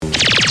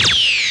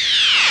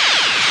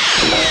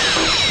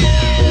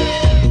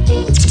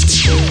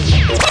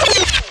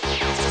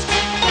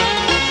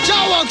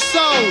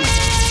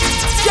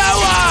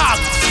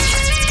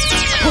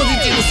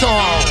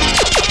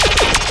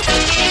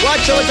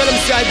watch out, tell them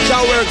say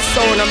Ogaworks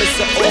sound. I'm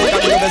Mr. Oga,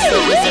 Mr.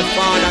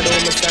 Fauna,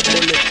 Mr.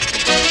 Bullet.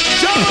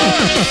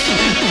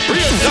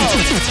 Real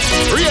sound,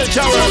 real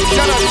Ogaworks,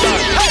 cannot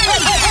start.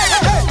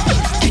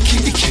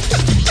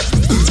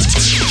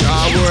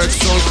 Ogaworks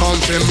sound come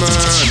to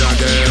murder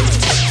them.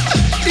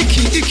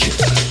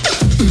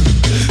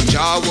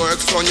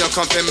 Ogaworks sound you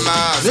come to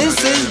murder. This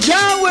is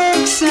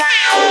Ogaworks. You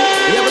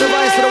have the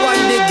voice for the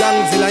one big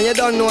gangzilla and you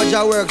don't know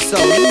Ogaworks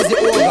sound. Easy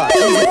over,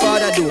 easy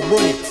father do,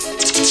 bullets.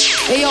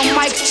 Hey yo,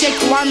 mic check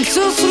 1,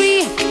 2,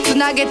 3.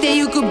 Tonight get there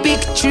you could big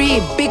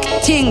tree, big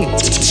thing.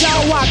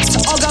 Ogaworks,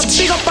 Oga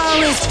big up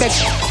and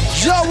respect.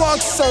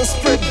 Ogaworks sound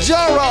spread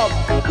J-Rob,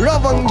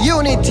 love and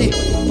unity.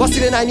 What's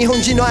the name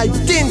Nihonji no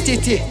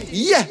identity?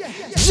 Yeah,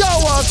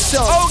 Ogaworks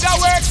sound.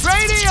 Ogaworks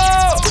Radio.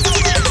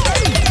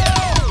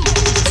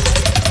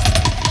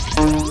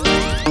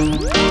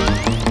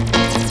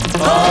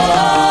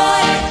 Ogaworks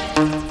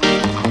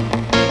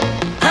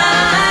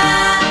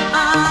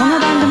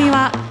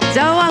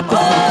の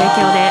提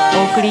供でお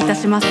送りいた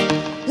します。Oh,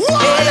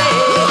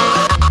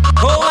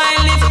 I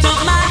lift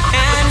up my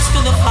hands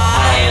to the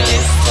Father,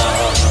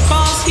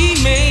 'cause He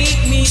made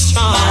me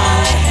strong.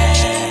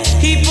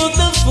 He put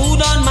the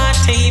food on my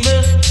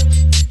table.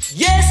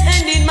 Yes,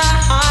 and in my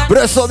heart. ブ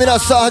レスを皆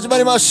さん始ま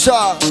りまし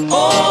た。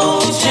Oh,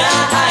 Jah,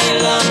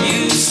 I love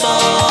you so.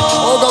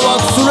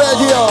 Ogaworks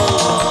Radio.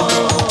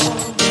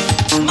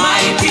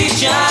 Mighty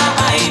Jah,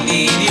 I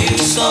need you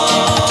so.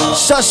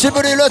 久し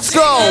ぶり、Let's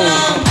go.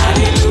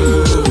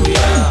 Hallelujah.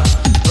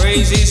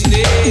 Praise His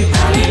name.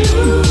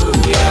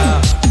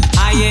 Hallelujah.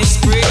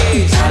 Highest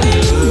praise.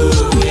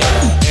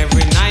 Hallelujah.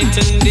 Every night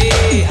and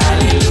day.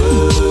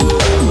 Hallelujah.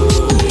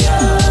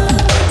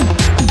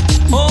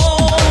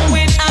 Oh,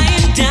 when I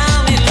am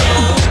down and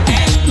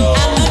low,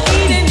 I'm not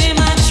eating them,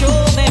 I show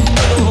them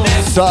low.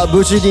 さあ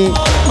無事に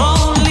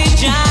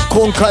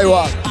今回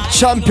は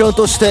チャンピオン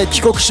として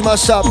帰国しま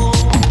した。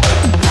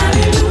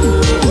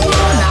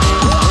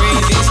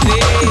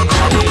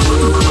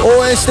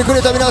応援してく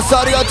れた皆さん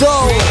ありがとう。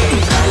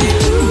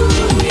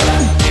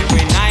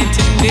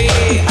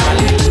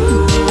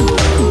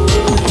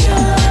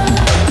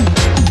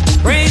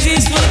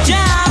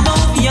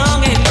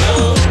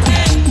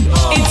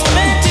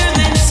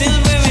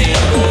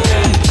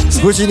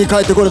無事に帰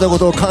ってこれたこ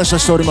とを感謝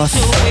しております。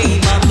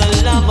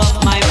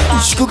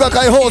祝賀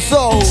会放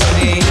送。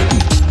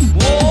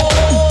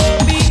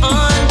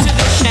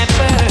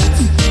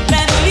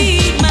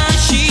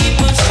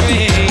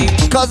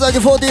カズアキ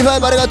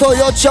45ありがとう。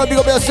よっちゃんビ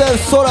ゴベアセン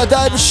スソラ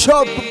ダイブシ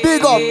ョップビ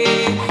ゴ。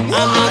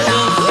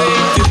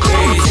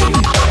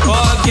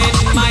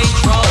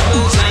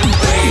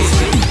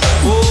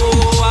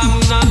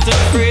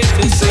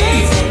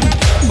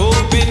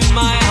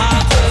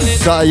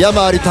さあ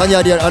山あり谷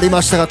ありあり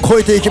ましたが超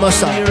えていきまし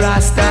た。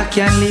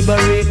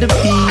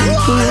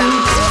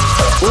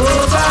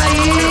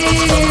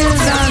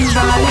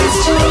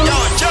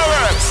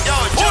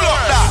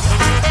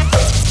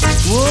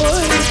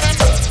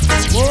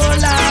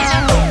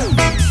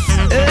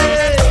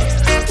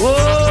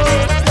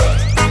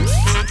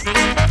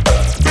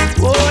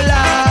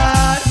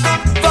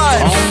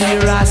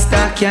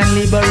Can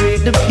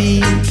liberate the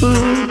people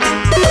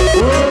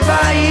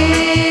over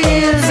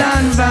hills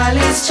and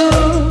valleys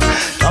too.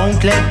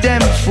 Don't let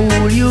them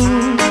fool you.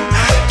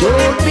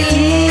 Don't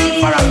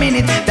believe for a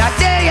minute that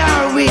they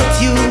are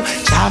with you.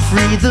 Shall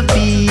free the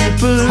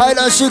people. ハイ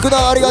ランシークダ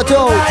ウンありが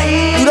とう。ウ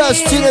ラ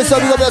スティネス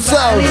ビゴベアセン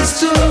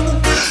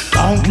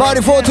マ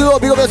リフォートゥー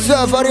ビゴベアセン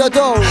ありが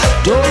とう。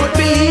Don't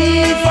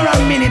believe for a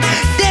minute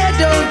they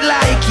don't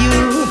like you.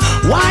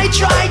 Why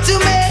try to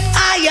make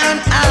I am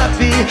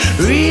happy?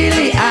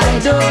 Really, I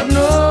don't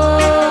know.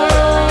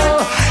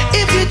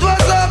 If it was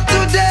up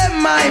to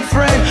them, my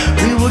friend,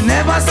 we would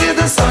never see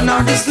the sun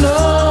or the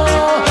snow.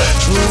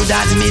 Through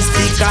that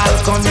mystical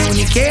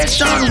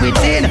communication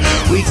within,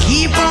 we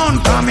keep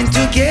on coming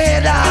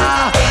together.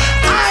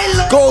 I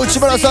love Go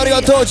Chimaraさんあり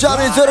がとう。ジャ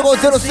ミン0507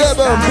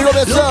ビゴ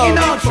ベアセン looking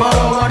out for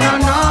one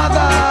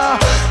another.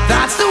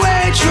 That's the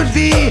way it should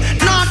be,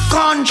 not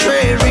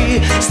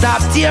contrary.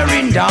 Stop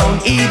tearing down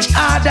each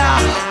other.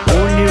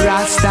 Only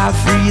Rasta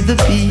free the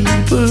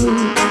people.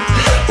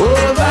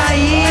 Over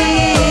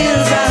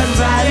hills and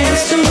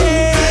valleys too.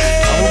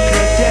 Don't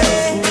let them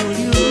fool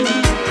you.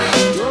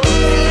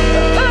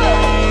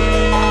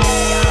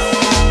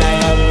悩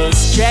みス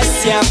トレ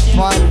スやフ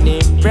ァンに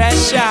プレッ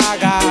シャー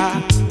が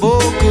僕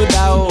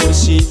らを押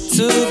し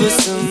つぶ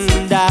す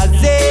んだ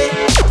ぜ。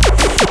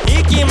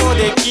息も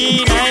で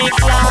きない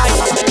くらい。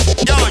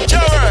Yo,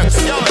 Ogaworks,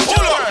 yo,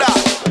 pull up that.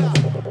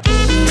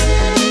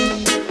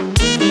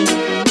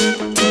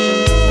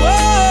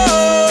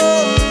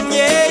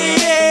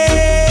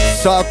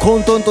 さあ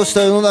混沌とし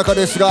た世の中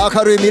ですが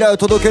明るい未来を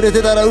届けれ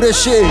てたら嬉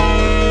しい。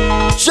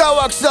ジャ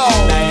ワクソン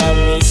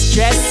悩みス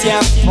トレスや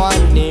ファ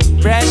ンに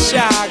プレッシ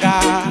ャーが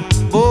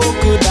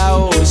僕ら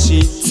を押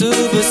しつ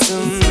ぶす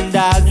ん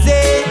だ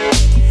ぜ。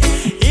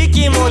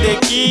息もで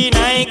き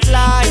ないく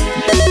らい。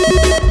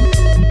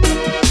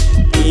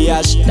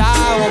明日を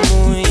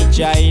向い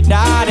ちゃい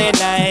られ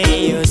な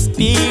いよ。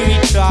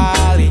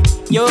 Spiritually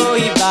良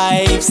い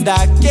vibes だ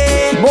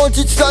けもう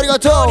ちつありが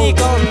とう乗り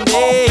込ん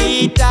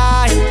でい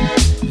たい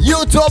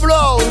YouTube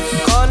Blows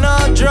こ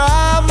のド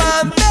ラ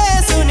マベ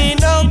ースに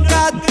乗っ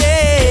かっ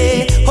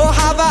て歩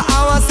幅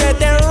合わせ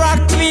て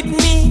Rock with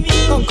me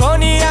ここ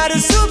にある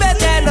すべ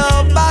ての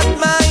バッド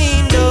マ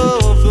インド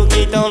を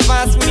吹き飛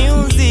ばすミ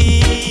ュージ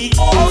ッ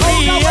ク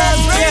Free up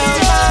your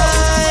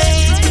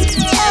mind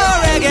Oh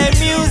reggae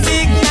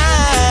music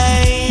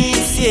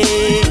nice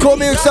yeah コ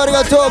ミュニティあり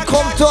がとう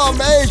コントム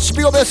H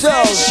ビゴベセル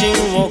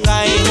心を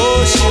解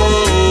放しよ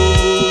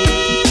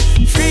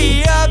う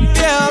Free up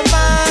your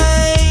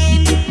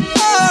mind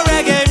Oh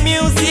reggae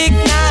music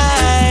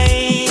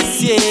nice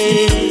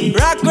yeah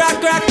Rock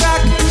rock rock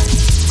rock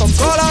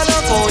心の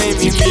声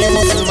耳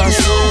を澄ま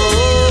そ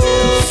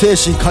う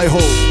精神解放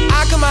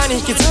悪魔に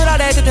引きずら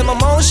れてても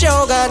もうし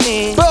ょうが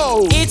ねえ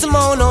いつ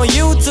もの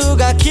憂鬱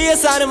が消え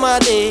去るま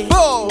で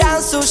ダ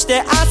ンスし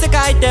て汗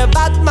かいて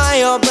バッドマ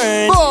イを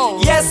burn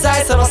Yes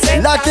I その世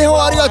界ラッキン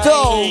ホありがとう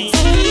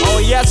Oh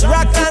yes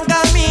rock and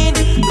come in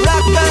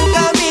rock and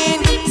come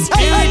in スピ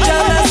リチュア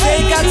ルな生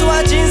活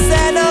は人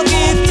生のギ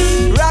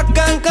フト Rock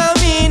and come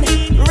in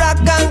rock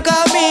and come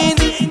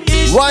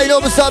in ワイノ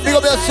ブさんビ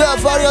ゴベセル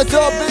ありがと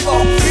うビゴ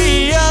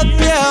Free up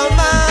your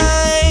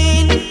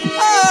mind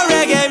Oh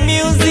reggae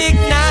music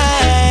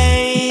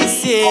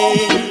nice yeah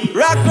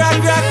Rock rock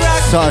rock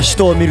rock さあ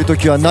人を見ると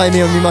きは内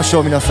面を見まし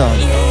ょう皆さん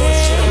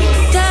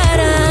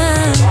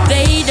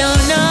They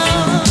don't know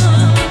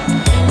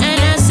And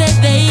I said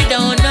they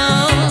don't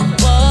know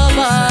oh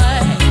boy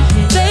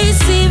They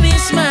see me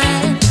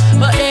smile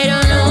But they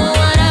don't know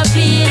what I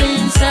feel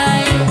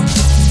inside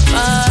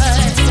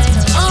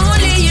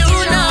Only you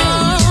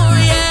know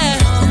yeah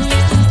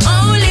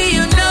Only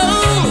you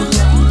know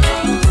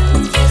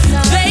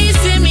They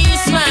see me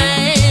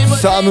smile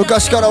さあ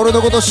昔から俺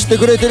のこと知って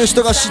くれてる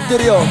人が知って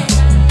るよ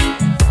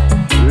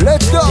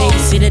Let's go! They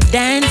see the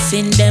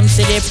dancing, them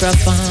see the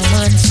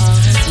performance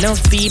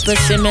Enough people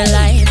see me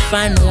life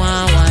and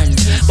want one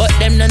But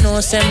them no know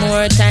say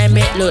more time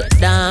it look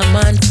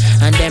dormant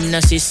And them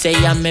no see say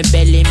on me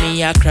belly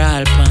me a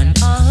crawl pan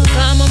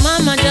Cause my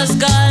mama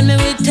just called me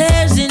with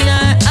tears in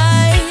her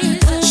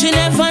eyes She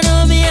never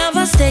know me have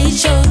a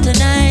stage show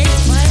tonight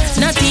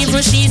Not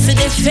even she see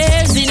the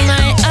fears in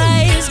my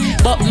eyes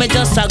But me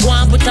just a go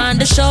and put on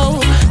the show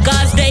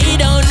Cause they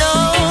don't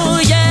know,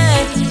 yeah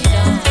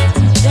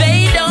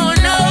They don't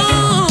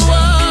know,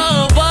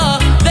 oh, oh.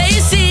 They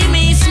see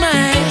me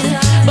smile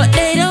But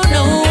they don't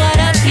know what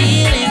I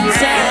feel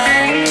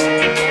inside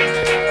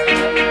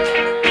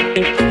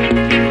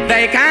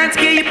They can't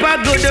keep a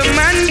good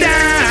man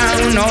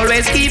down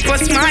Always keep a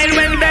smile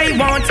when they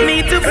want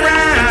me to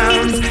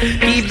frown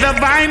Keep the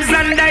vibes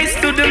and I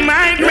stood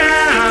my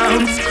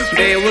ground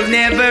They will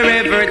never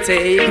ever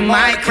take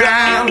my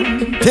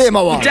crown テー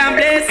マは Jam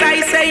bless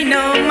I say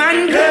no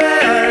man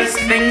curse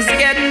Things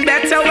getting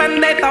better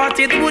when they thought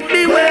it would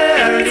be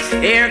worse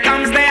Here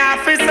comes the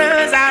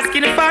officers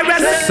asking for a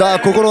さあ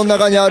心の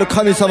中にある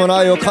神様の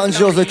愛を感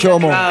じようぜ今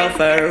日も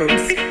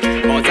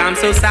But I'm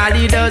so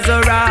solid as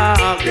a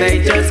rock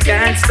They just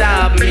can't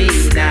stop me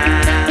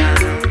now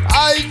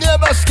I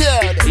never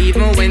scared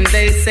Even when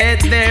they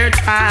set their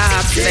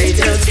traps They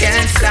just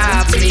can't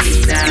stop me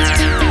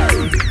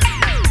now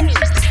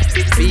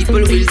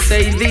People will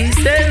say this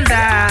and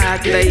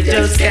that They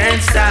just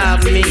can't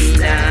stop me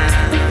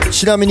now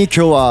ちなみに今日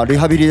はリ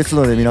ハビリです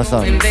ので皆さ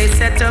ん When they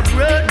set up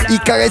roadblocks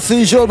 1ヶ月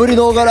以上ぶり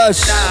の大柄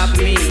し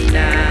Stop me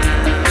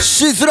now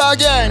しずら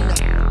again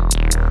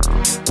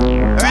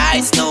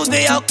Rise to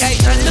the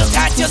occasion, look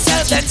at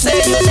yourself and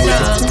say you're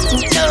strong.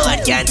 No one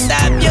can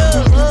stop you.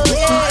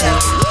 Yeah.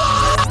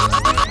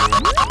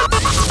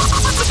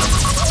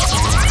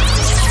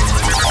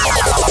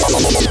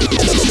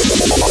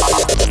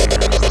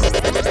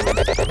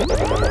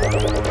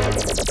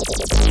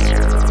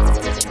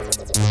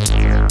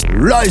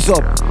 Rise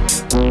up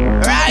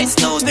Rise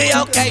to the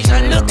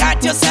occasion, look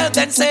at yourself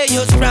and say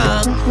you're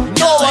strong.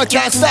 No one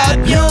can stop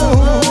you.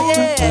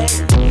 Yeah.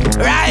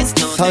 Rise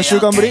to the 3週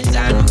間ぶり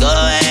occasion, go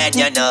ahead,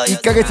 you know you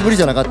 1ヶ月ぶり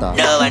じゃなかった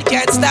No one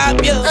can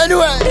stop you.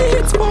 Anyway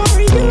It's for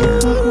you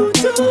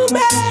to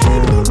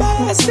make the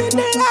best in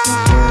the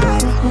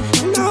life.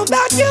 Now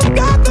that you've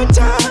got the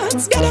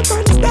chance, get up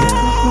and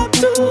step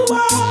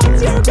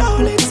towards your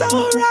goal. It's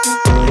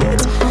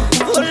alright.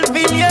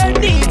 Fulfill your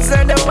needs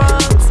and the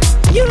wants.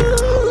 You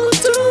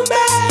to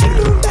make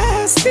the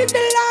best in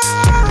the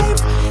life.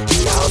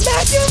 Now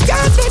that you've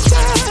got the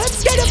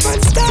chance, get up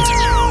and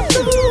step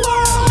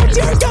towards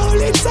your goal.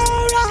 It's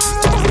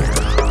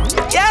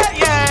alright. Yeah,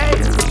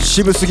 yeah.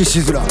 渋すぎ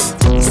しずら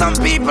Some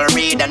people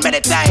read and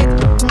meditate,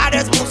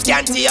 others move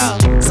scanty, yo.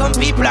 Some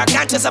people are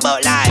conscious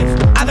about life,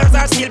 others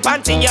are still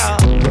panting, yo.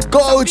 ゴ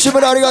ー内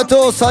村ありが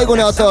とう最後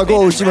にあったは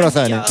ゴー内村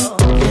さんやね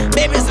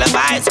Babies love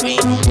ice cream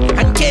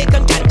and cake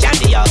and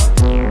candy, yo.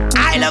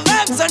 I love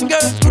hugs and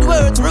girls, good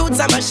words, roots,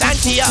 I'm a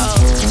shanty, yo.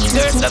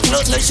 Girls love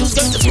clothes and shoes,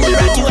 girls to school,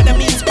 brand new and the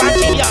means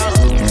spanking, yo.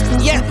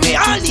 Yes, we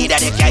all need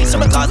education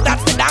because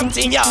that's the damn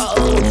thing, yo.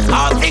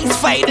 All things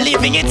fade,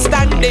 living it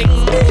standing.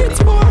 It's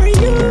for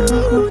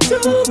you to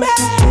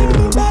make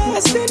the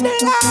best in the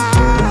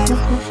life.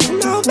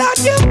 Now that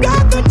you've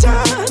got the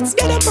chance,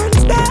 get up and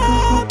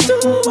step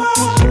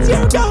towards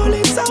your goal,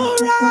 it's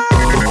alright.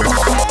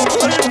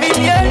 Fulfill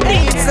your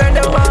needs and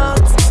the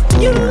wants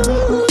you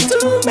to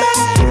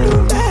make the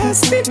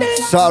best in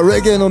it. さあ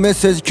レゲエのメッ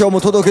セージ今日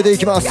も届けてい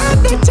きます。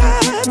 Got the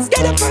chance,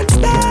 get up and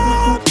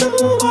step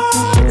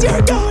towards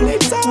your goal,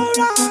 it's alright.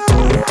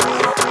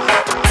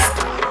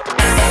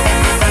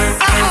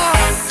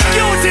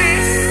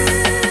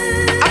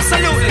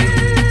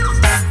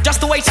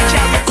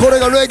これ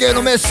がレゲエ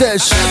のメッセー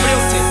ジ。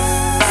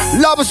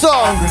ラブソン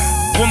グ。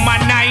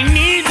 Woman, I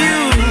need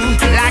you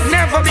like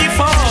never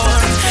before.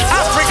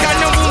 African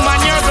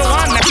woman, you're the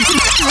one that beauty.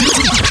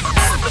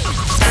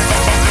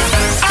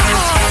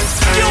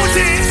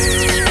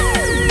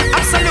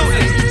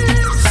 Absolutely.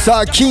 さ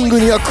あキング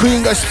にはクイー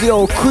ンが必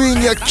要、クイー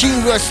ンにはキ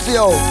ングが必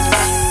要。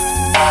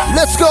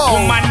Let's go.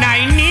 Woman,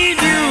 I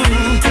need you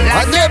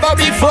like never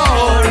before.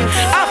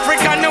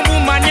 African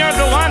woman, you're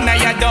the one I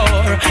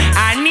adore.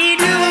 I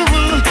need you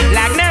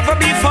like never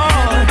before.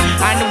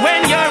 And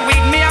when you're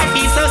with me, I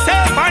feel so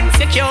safe and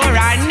secure.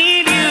 I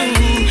need you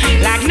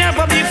like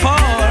never before.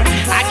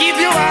 I give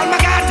you all my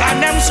God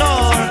and I'm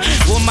sure.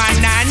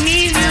 Woman, I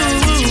need you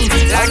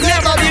like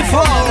never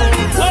before.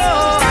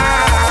 Whoa.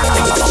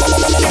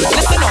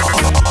 Listen up.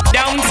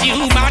 Don't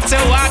you matter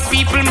what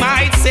people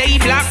might say,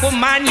 black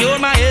woman, you're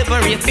my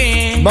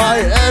everything. My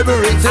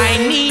everything. I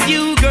need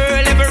you,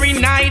 girl, every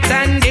night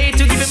and day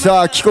to give me.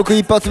 さあ帰国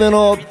一発目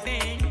の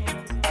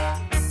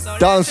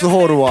ダンス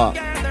ホールは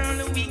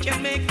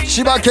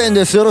千葉県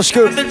です。よろし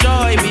く。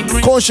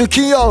今週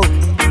金曜。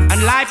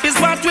 And life is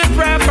what we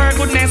prefer,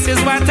 goodness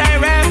is what I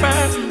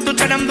refer. To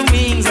turn them the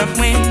wings of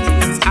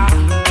winds.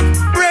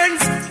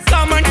 Friends,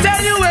 come and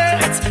tell you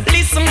it.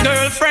 Listen,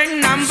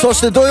 girlfriend, I'm. そ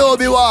して土曜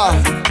日は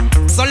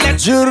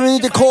ジュールに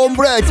てコーン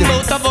ブレイクリリ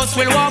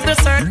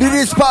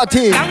ースパー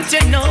ティー。 Don't you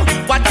know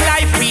what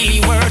life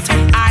really worth?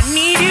 I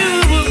need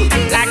you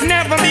like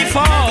never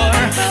before.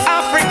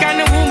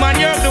 African woman,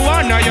 you're the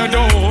one I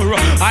adore.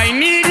 I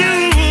need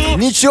you.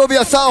 日曜日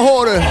はサン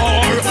ホール。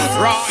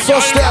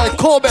そして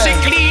神戸。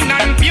 Clean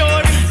and pure.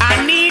 I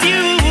need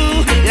you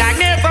like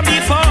never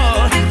before.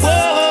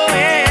 Oh,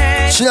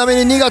 yeah. ちなみ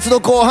に2月の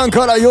後半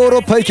からヨーロ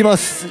ッパ行きま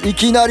す。い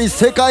きなり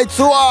世界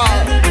ツア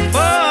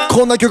ー。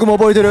こんな曲も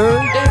覚えてる？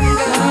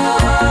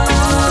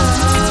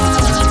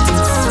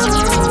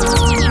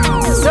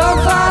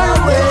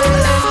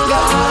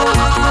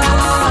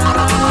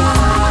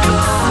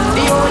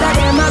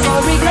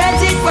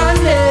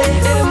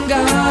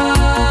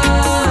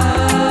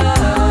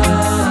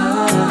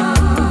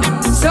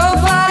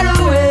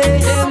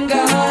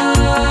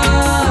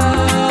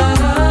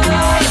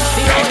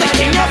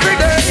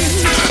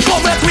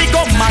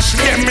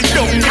 Them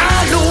down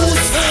now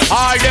loose.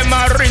 All them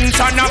are rinse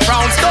and a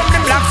brown. Stop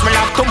them blacks will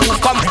have to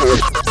move. Come.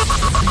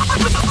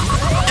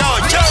 Yo,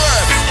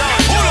 Jared,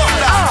 pull up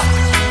that.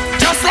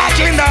 Just like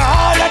in the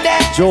holiday.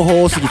 情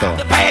報多すぎたわ。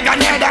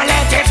 Pagan head and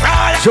let it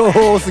roll. 情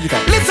報多すぎた。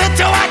 Listen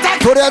to what I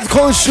とりあえず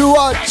今週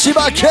は千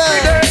葉県。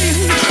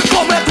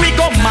 Come let we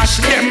go mash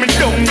them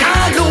down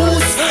now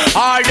loose.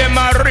 All them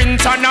are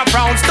rinse and a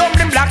brown. Stop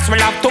them blacks will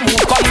have to move.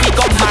 Come we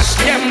go mash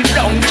them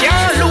down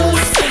can't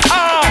lose.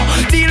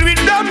 Deal with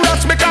them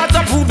rats because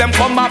I prove them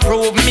come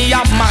approve me.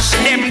 I mash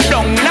them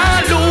down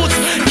now lose.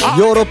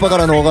 ヨーロッパか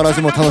らのおがら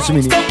じも楽し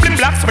みに。 Stop them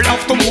blacks will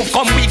have to move.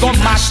 Come we go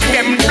mash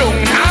them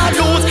down now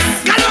lose.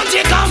 Can't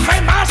you come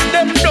and mash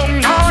them down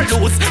now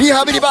lose. リ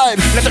ハビリバイ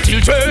ブ。 Let the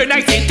children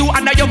I say to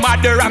honor your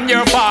mother and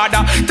your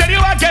father. Tell you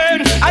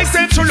again, I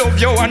said to love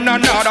you one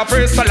another.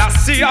 Praise the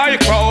last I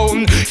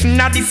crown. In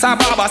Addis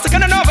Ababa,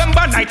 2nd of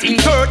November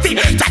 1930.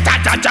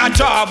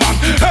 Java.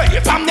 Hey,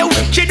 from the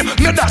wicked,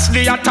 me dash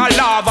the atta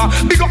lava.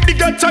 Big up the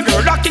ghetto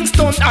girl, a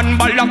Kingston and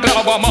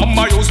Balaclava.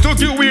 Mama used to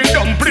give me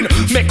dumpling,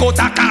 make out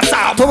a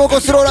cassava. ともこ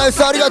スローライ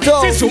スありが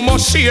とう。 Since you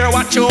must share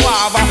what you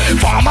have.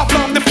 Farmer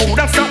plant the food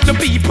and stop the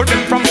people them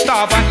from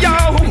starving. Yo,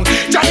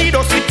 Johnny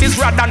does with his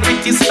rod and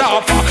with his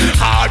staff.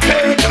 Hard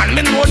pain and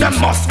me know them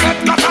must get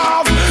cut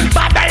off.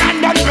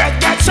 Babylon them bread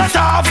get shut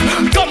off.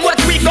 Come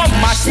what we go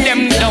mash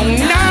them down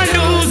now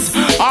lose.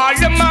 All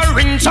them are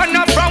rich and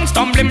a brown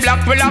stumbling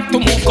black will have to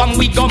move. Come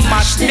we go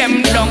mash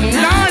them down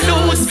now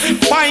lose.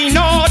 Why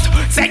not?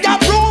 Say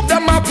approve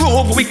them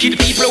approve. Wicked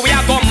people we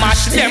are go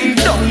mash them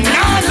down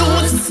now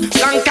lose.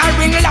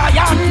 Conquering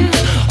lion.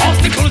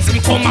 Obstacles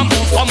him come and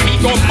move. Come we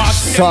go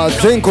mash them. さあ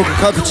全国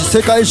各地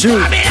世界中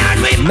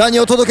何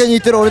を届けに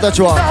行ってる俺た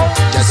ちは。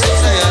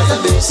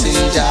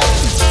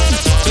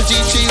 To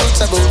teach you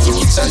about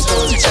roots and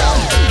culture.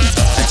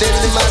 I tell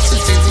the masses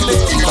to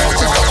live in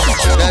culture.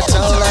 That's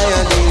all I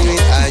am doing.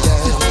 I am.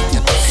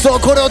 そう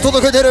これを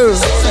届けてる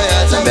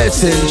メッ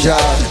センジャー。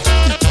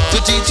 To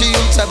teach you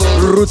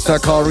about roots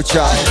and culture.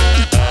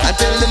 I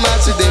tell the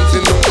masses them to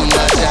move my.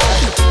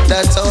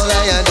 That's all I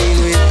am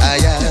doing. I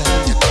am.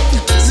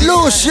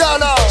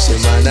 Luciano.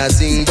 Some man a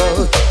sing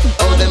about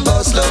how them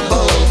boss love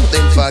bout.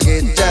 Then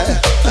forget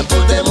that and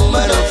put them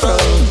woman up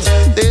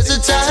front. There's a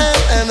time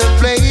and a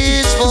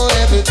place for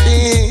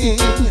everything.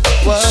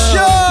 Wow.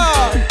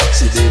 Sure.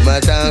 See them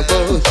a talk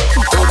about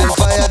how them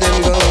fire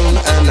them gun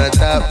and a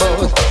talk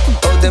about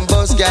how them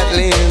boss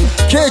Gatlin.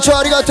 Kecho,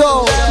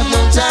 arigato. Have no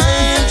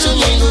time to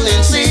mingle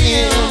and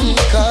sing.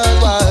 Cause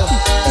while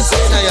I say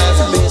I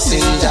have a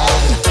messenger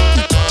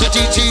to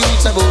teach you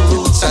about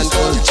roots and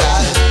culture,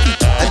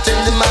 and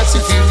tell the mass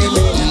if you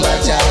remember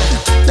Jah.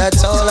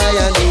 That's all I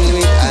am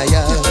doing with I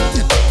am.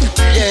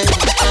 Yeah,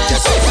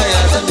 just say I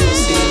have a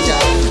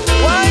messenger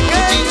to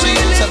teach you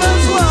about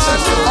roots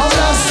and culture.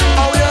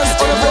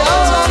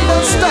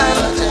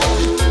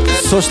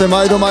そして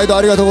毎度毎度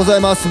ありがとうござい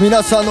ます。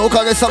皆さんのお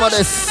かげさま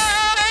です。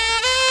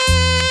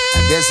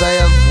I guess I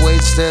have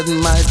wasted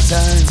my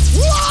time.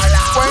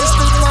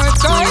 Wasted my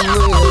time.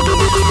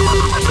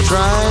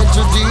 Trying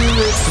to deal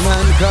with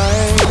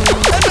mankind.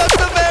 And that's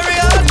the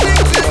very hard thing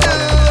to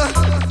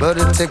do.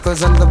 But it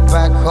tickles in the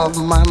back of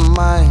my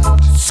mind.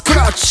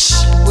 Scratch.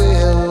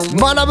 Will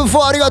学ぶフ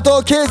ォーありがと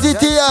う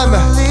KZTM.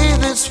 leave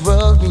this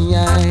world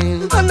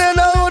behind. And then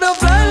I would have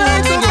fly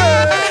like a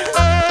bird.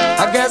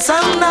 I guess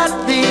I'm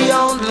not the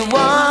only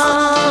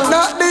one.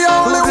 Not the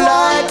only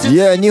one. い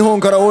や、日本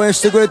から応援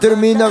してくれてる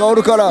みんながお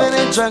るから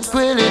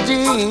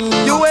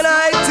Tranquility. You and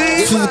I,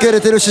 T. 続け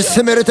れてるし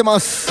攻めれてま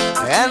す。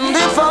 And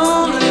if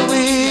only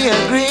we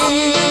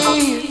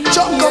agree.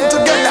 Come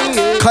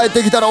together. 帰っ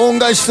てきたら恩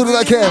返しする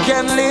だけ。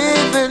 Can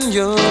live in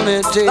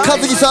unity. 和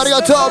樹さんあり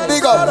がとう。ビ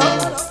ッグアッ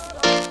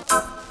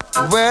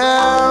プ。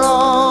 We're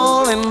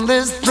all in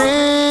this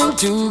thing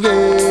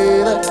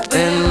together.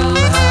 And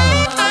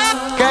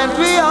how can't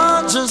we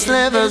all just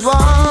live as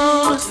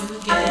one?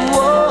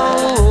 Whoa.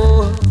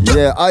 い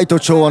や、愛と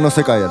調和の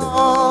世界やで。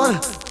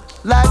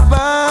 Like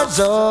birds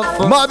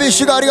of マービッ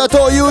シュがありが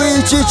とう。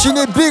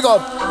U112 ビッグアッ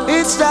プ。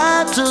 It's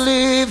time to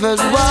live as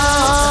one.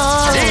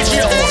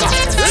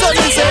 So we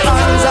say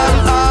hands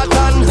and heart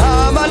and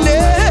harmony.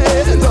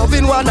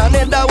 Loving one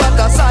another, what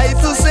a sight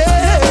to see.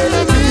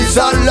 Peace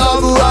and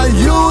love and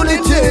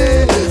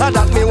unity. And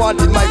that me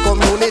want in my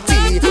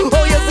community.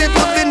 Oh yes, it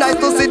would be nice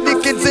to see the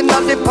kids in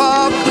the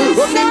park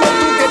running up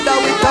together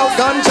without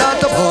gunshot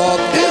to pop.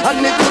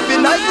 And it would be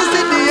nice to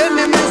see the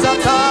enemies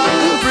attack,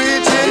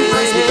 preaching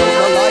peace without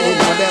no lying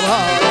on them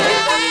heart.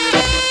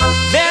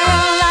 There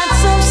are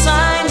lots of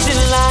signs in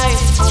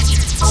life,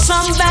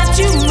 some that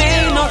you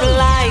may not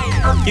like.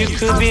 You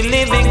could be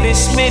living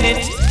this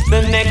minute,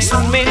 the next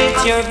minute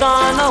you're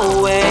gone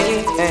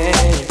away.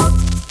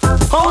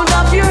 Hold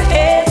up your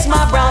heads,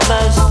 my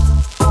brothers.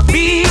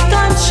 Be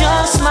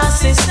conscious, my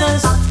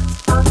sisters.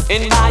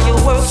 And by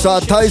your work. さ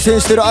あ、対戦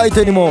してる相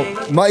手にも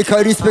毎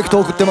回リスペクト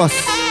を送ってます。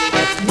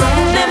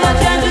 Never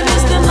try to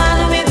miss the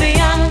man with the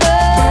anger.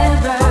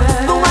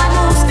 The one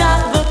who's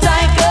got the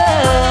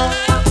tiger.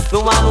 The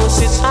one who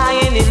sits high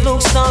and it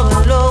looks down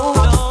low.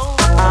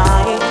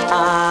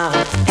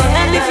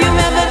 And if you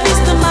ever miss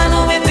the man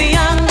with the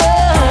anger,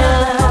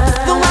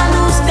 the one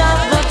who's got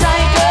the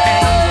tiger,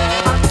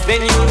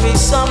 then you'll be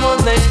someone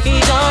that he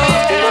don't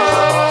know.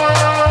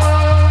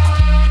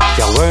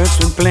 Your words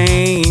been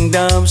playing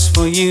dubs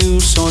for you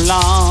so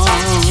long.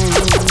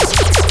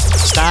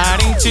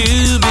 Starting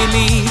to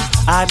believe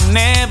I'd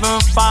never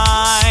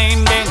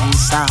find any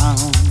sound.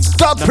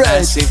 The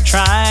massive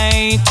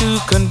try to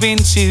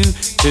convince you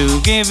to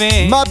give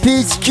in. マピ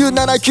ーチ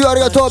979あ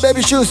りがとう。ベ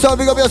ビーシューさん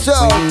ビッグアップよ。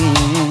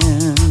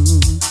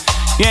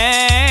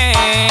 Yeah,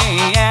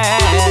 yeah.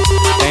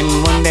 And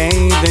one day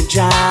the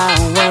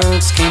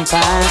Ogaworks came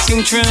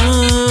passing through,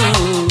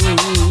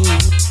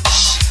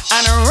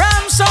 and a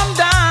ransom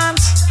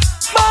dance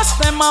bust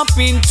them up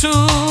in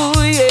two,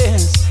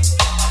 yes.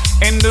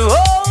 And the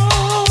whole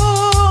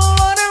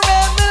what a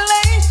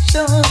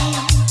revelation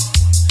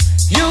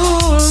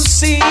you'll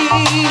see.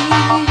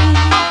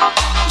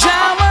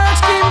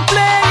 Ogaworks been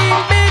playing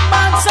big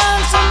bad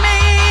songs for me.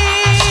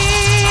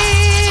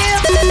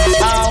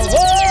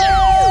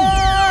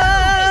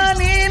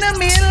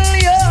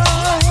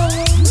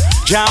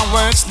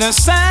 Ogaworks the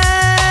sound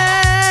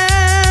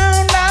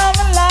of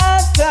a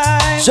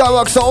lifetime.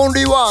 Ogaworks the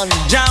only one.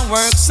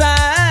 Ogaworks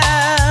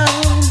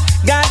sound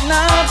got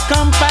enough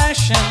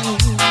compassion.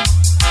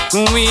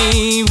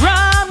 We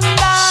run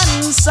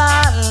and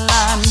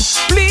silent.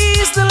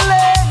 Please the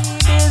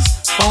ladies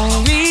for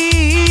me.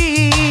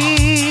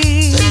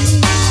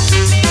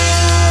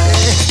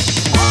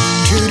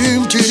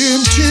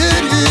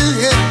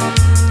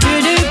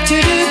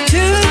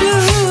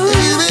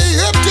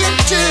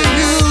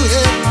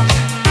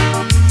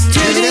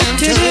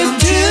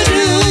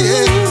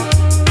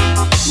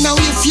 Now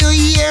if you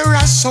hear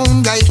a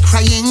sound like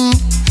crying,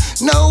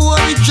 no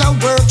worry,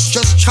 Ogaworks,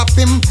 just chop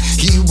him,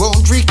 he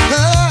won't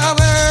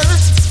recover.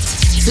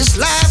 His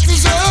life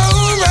is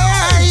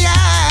over,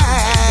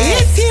 yeah.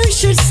 If you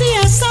should see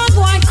a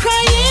someone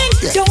crying,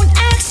 don't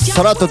ask.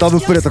 さらっとダブ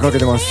ルプレートかけ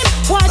てます。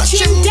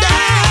 Watch him die.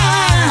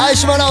 相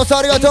島直さん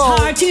ありがとう。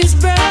 Heart is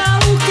broken.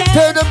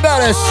 Pay the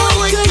balance.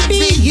 Oh, it could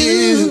be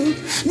you,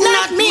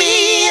 not me.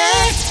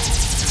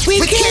 We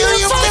kill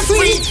you for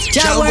free.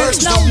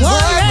 Ogaworks, don't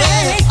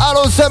worry.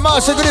 Allons,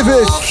 Marcia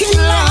Griffiths. Walking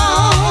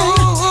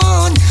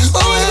alone.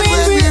 Oh,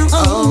 when we're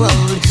old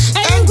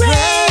and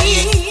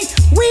gray,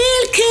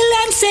 we'll kill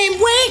them same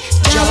way.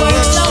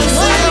 Ogaworks, don't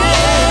worry.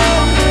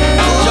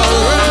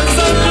 Ogaworks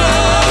are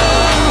love.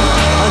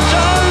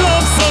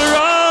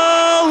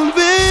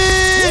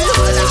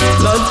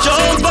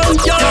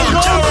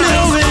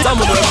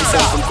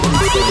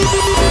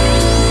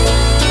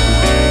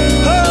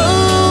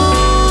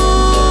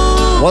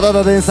 和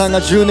田伝さん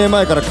が10年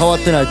前から変わっ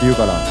てないって言う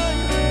から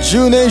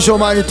10年以上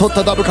前に撮っ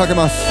たダブかけ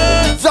ます。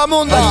ザ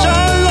モンダ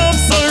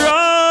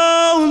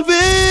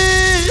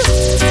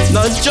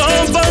Now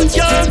jump and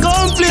can't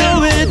come play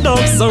with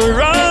dogs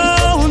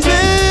around me.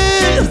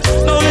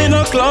 Now in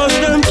a clash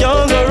them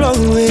can't go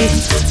wrong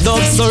with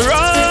dogs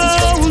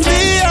around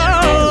me.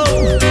 Oh.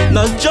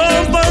 Now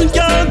jump and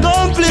can't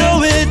come play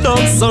with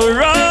dogs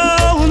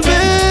around me.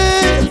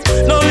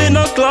 Now in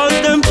a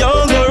clash them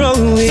can't go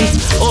wrong with.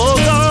 Oh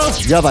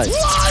God. やばい。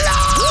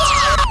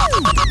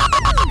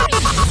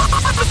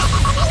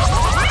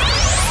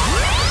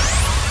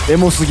エ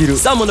モすぎる。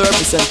Someone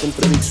representing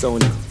for the big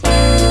sound.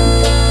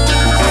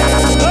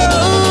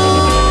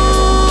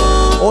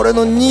 俺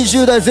の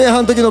20代前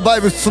半の時のバ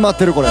イブ詰まっ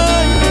てるこれ。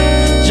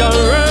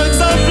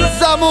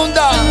ザモン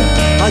ダ。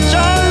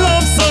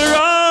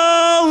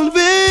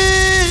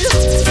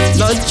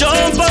Now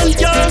jump and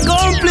can't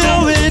come play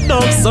with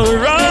dogs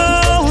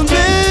around me.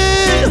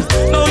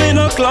 Now in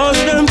a clash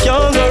them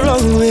can't go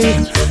wrong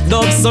with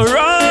dogs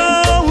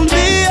around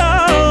me. Oh.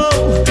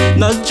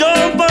 Now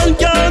jump and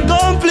can't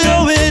come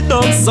play with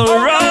dogs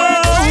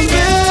around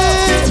me.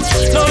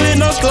 Now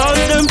in a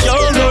clash them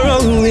can't go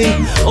wrong with.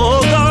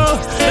 Oh God,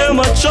 them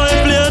a try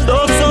play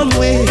dogs on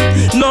we.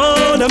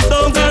 No, them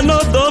dogs are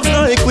not dogs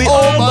like we.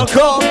 Oh my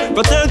God,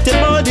 protected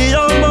by the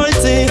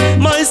Almighty.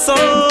 My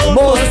soul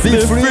must be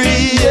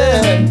free.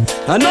 Yeah.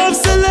 And I'm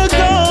still a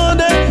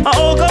god,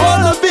 how come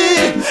wanna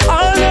be?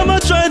 All them a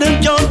try,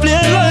 them can't play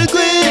like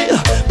we.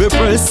 We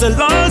praise the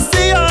last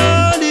the Almighty.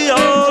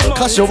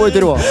 歌詞覚えて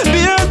るわ。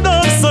Beer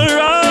dogs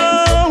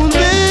around me.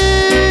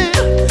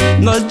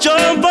 Now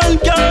jump and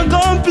can't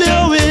come play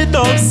with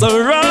dogs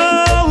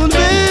around me.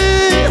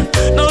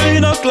 Now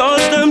in a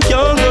clash, them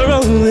can't go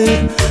wrong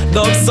with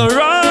dogs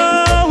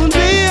around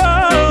me.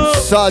 Oh.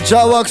 さあジャ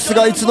ーワークス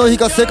がいつの日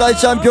か世界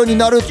チャンピオンに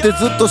なるって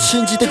ずっと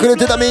信じてくれ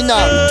てたみんな、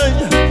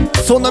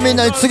そんなみん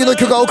なに次の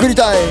曲を送り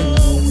たい。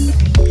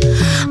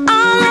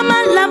 All of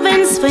my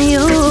loving's for you.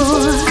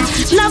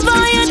 Love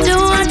how you do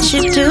what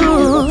you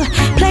do.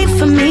 Play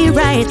for me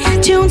right,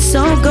 tune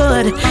so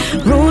good.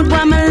 Rude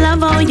boy, my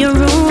love all your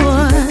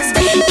rules.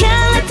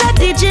 Can't let a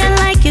DJ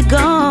like you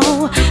go.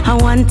 I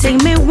want to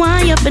take me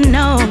one you for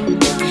know.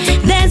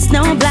 There's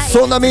no black.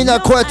 そんなみんな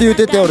こうやって言っ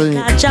てて俺に。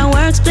こう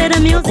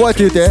やって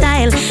言って。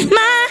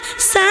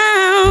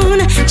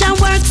Sound. Jah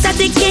works at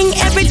the king,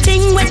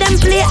 everything with them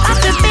play up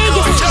the big.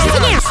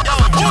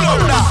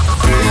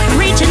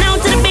 Reaching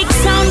out to the big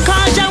sound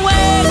called Jah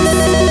works.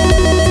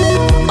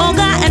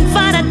 Oga and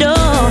Father Do.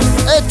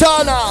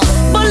 Etana.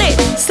 Bullet,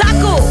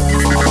 Saku.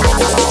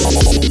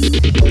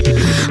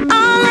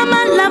 All of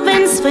my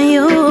loving's for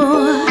you.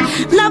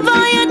 Love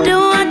how you do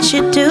what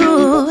you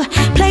do.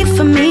 Play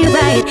for me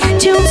right,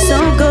 tune so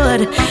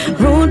good.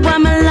 Rude boy,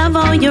 my love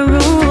all your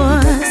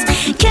rules.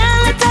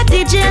 Can't let a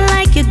DJ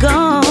like you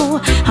go.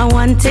 I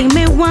want to take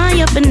me one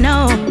you for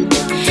know.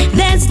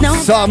 There's no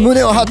さあ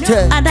胸を張っ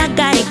て other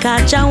guy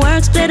called Jah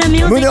works play the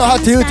music. 胸を張っ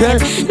て言うて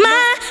My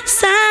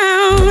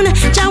sound.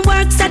 Jah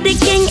works at the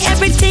king,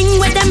 everything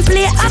with them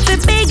play up a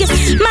big.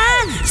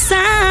 My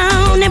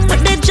sound. And put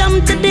the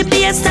jump to the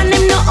bass and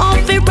them no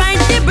off it right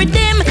the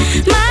rhythm.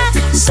 My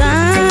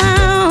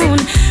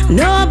sound.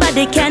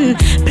 Nobody can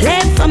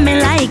play for me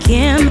like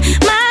him.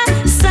 My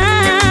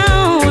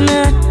sound.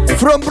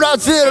 From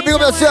Brazil, big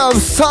up yourself,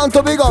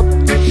 Santo, big up.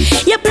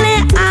 You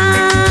play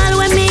all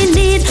when me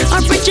need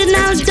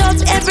original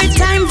dubs every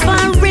time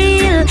for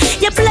real.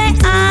 You play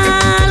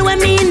all when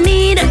me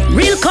need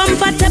real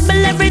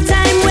comfortable every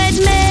time with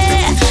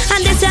me.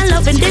 And this a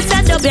loving, this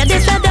a dub, yeah,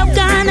 this a dub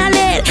gonna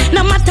let.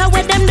 No matter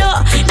what them do,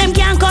 them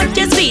can't cut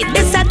your sweet.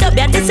 This a dub,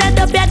 yeah, this a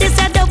dub, yeah, this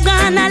a dub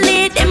gonna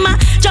let. Them a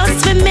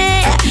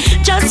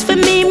just for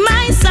me,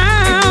 my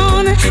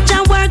sound.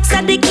 Jah works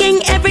at the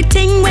king,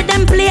 everything with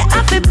them play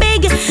off it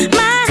big.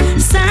 My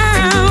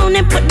sound,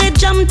 and put the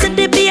jump to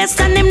the bass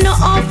and them no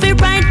off it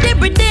right the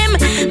rhythm.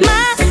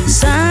 My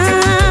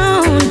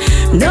sound,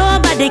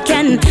 nobody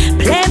can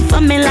play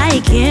for me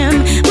like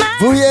him. My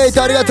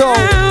V8 ありがとう。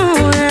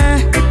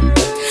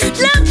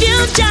Love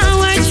you, Jah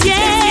works,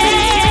 yeah.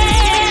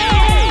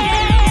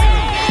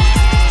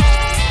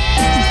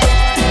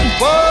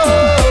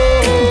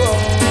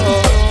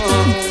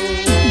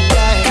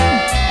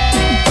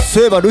 そ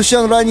ういえばルシ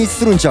アン来日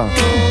するんちゃう？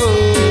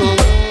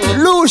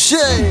ルシア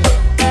ン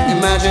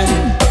Imagine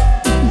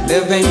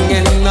living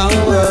in a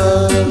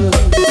world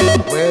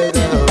where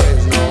there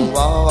is no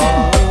war,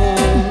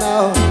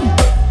 no,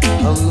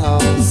 oh no.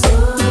 So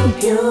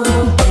pure.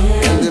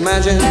 And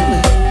imagine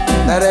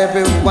that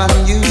everyone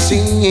you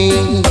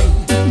see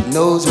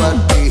knows what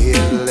he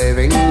is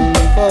living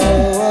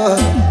for.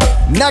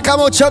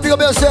 Nakamocha, big up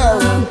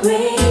yourself.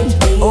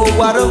 Oh,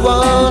 what a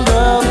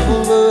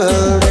wonderful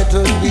world it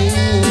would be.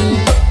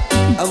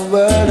 A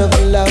world of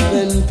love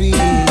and peace.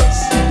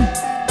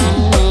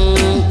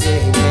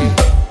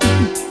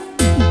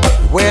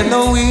 Where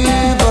no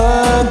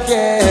evil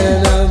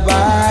can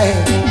abide,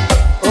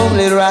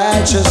 only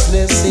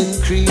righteousness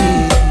increase.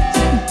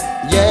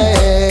 Yeah,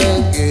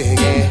 yeah,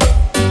 yeah.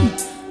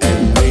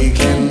 And we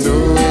can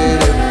do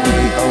it if we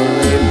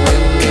only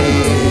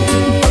believe.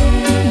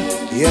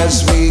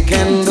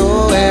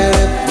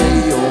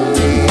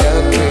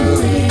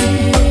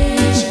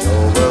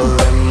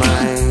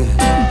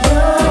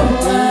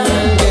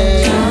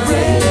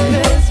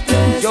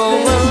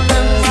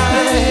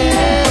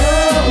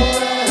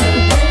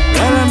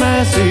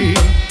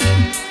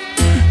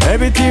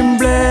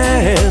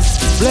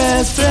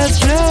 Bless,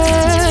 bless,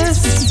 bless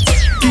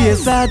消え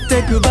去っ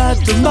てくバ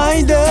ッドマ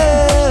インド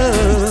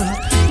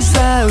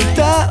さあ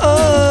歌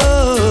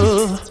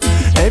おう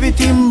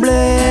Everything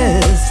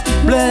bless,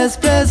 bless,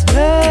 bless,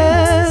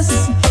 bless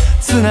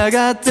繋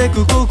がって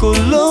く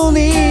心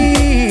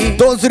に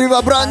Don't sleep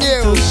a brand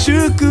new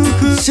祝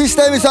福シス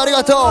テムさんあり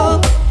がと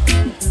う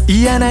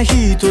嫌な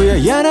人や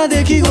嫌な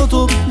出来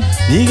事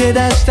逃げ出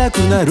したく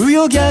なる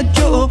よ逆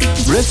境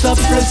Bless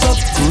up, bless up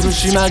苦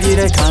し紛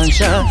れ感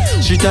謝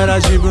したら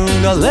自分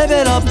がレ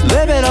ベルアップ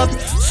レベルアップ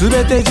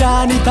全てじ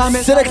ゃに試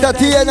すセレクター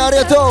TN あり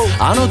がとう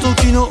あの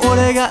時の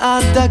俺があ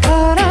った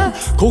から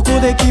ここ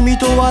で君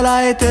と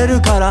笑えてる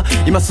から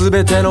今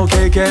全ての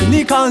経験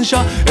に感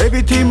謝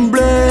Everything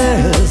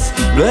bless,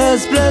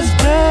 bless, bless,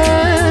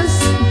 bless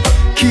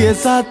消え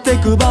去って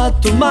くバッ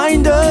ドマイ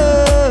ンド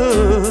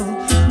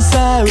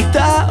さあ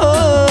歌お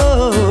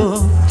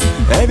う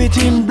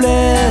Everything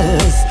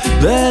bless,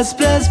 bless,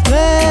 bless,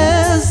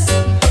 bless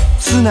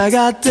繋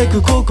がって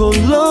く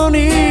心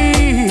に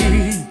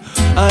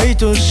愛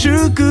と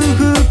祝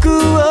福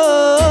を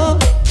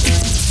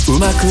う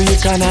まくい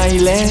かない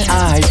恋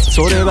愛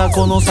それは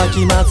この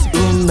先待つ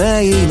運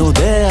命の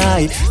出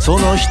会いそ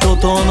の人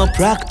との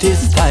プラクティ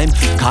スタイム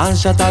感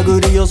謝手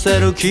繰り寄せ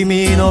る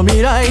君の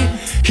未来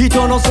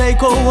人の成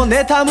功を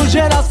妬むジ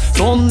ェラス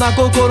そんな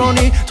心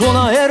に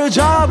唱える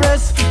ジャブレ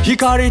ス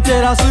光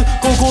照らす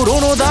心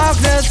のダー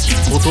クネス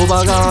言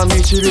葉が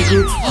導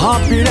くハ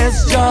ッピネ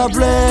スジャブ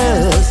レ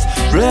ス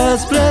ブレ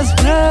スブレス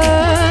ブ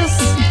レス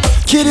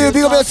桐生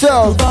ビゴベッセル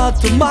バ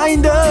ッドマイ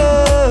ンド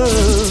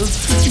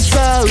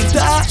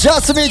ジャ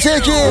スミンチ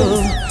ェキ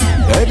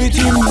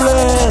Everything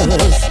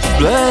bless,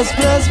 bless,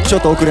 bless ちょ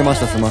っと遅れまし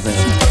たすいません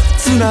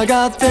繋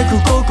がって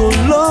く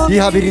心リ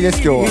ハビリで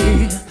す今日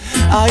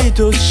愛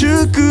と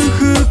祝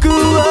福を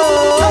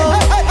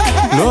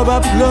Love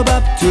up, love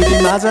up to the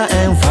mother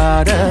and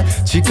father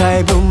近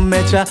い分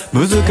めちゃ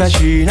難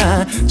しい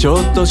なち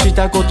ょっとし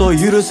たこと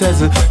許せ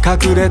ず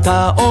隠れ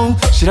た恩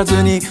知ら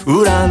ずに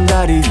恨ん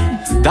だり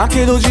だ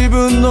けど自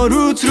分のル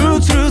ーツルー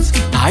ツルーツ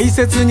大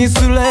切に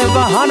すれば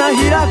花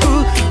開く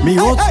身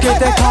をつけ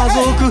て家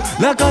族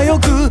仲良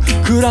く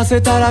暮らせ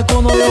たら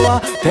この世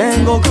は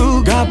天国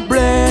God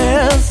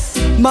bless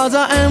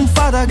Mother and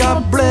Father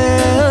God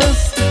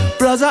bless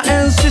Brother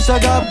and Sister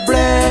God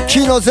bless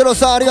キノゼロ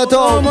さんありがと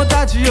う子供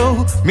たち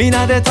を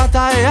皆で称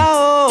え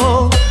合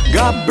おう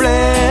God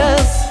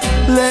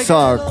bless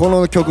さあこ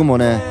の曲も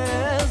ね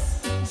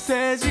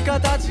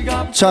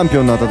チャンピオ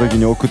ンになった時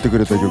に送ってく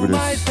れた曲で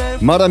す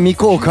まだ未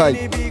公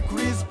開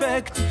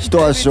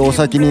一足お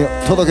先に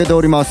届けて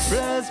おります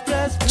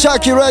チャッ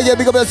キーレゲ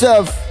ビゴベセ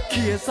フ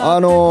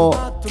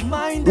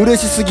嬉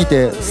しすぎ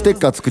てステッ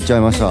カー作っちゃい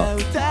ました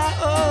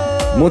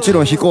もち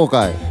ろん非公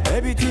開じ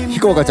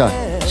ゃん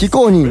非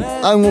公認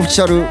アンオフィ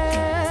シャル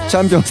チ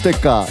ャンピオンステ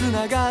ッカ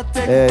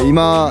ー、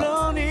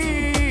今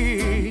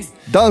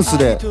ダンス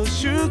で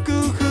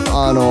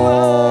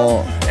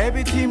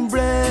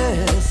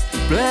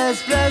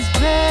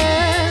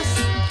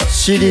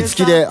CD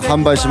付きで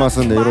販売しま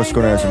すんでよろしく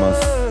お願いしま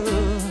す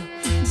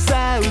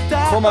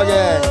コマゲ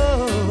ー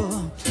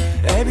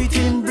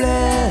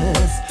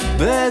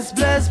ブ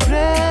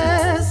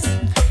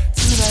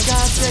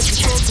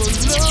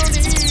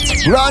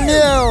ランニュ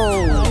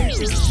ー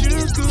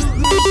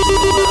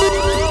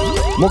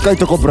もう一回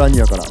とこブランニ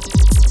ューやから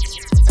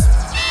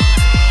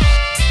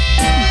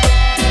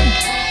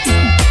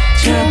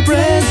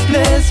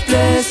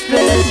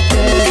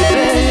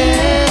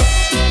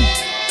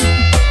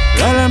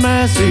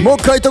もう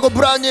一回とこ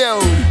ブランニュー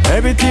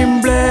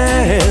Everything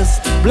bless,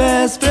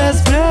 bless,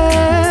 bless,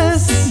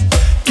 bless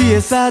消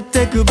え去っ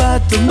てくバ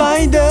ッドマ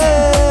インドさ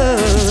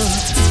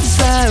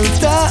あ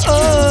歌お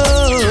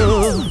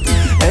う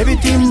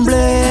Everything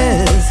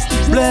bless,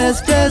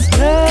 bless, bless,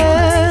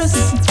 bless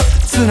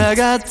繋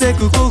がって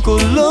く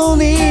心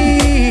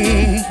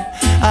に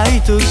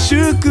愛と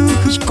祝福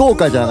非公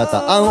開じゃなかっ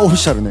たアンオフィ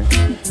シャルね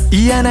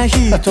嫌な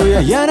人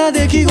や嫌な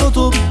出来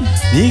事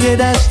逃げ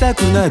出した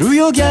くなる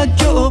よ逆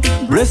境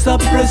ブレスアッ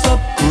プブレスア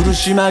ップ苦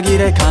し紛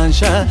れ感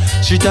謝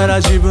した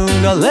ら自分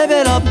がレ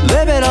ベルアップ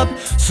レベルアップ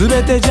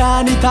全てじ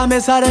ゃに試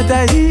されて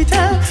い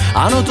た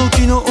あの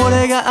時の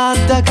俺があっ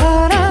た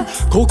から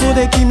ここ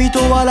で君と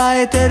笑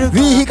えてるウィ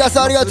ーヒカ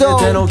さんありがとう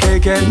全ての経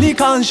験に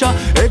感謝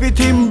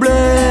Everything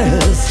bless,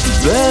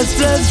 bless,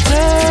 bless,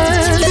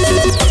 bless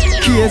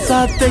消え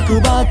去ってく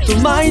バッド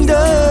マインド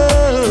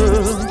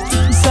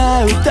さ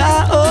あ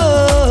歌お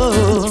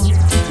う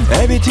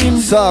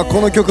さあこ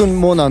の曲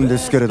もなんで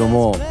すけれど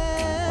もチ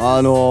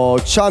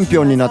ャンピ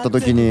オンになった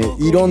時に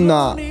いろん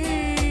な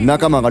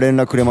仲間が連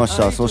絡くれまし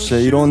たそし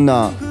ていろん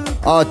な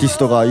アーティス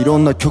トがいろ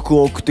んな曲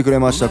を送ってくれ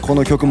ましたこ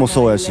の曲も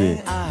そうやし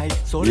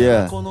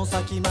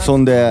そ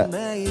んで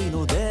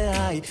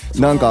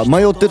なんか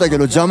迷ってたけ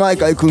どジャマイ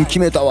カ行くん決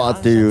めたわ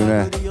っていう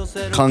ね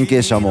関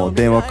係者も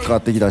電話かか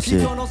ってきたし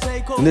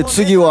で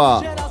次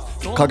は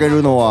かけ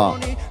るのは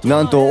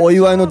なんとお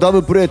祝いのダ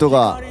ブプレート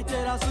が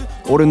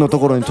俺のと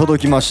ころに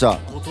届きました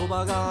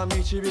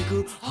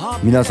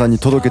皆さんに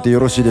届けてよ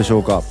ろしいでしょ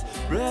うか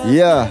い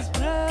や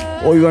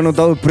お祝いの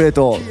ダブプレー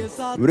ト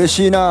嬉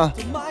しいな。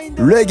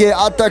レゲエ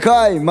あった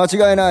かい、間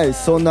違いない。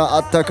そんなあ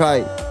ったか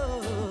い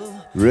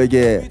レゲ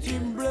エ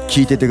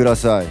聴いててくだ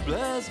さい。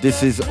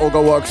 This is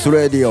Ogaworks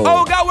Radio.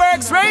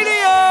 Ogaworks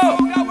Radio.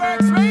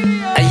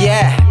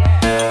 Yeah,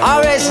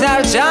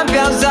 original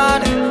champion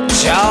zone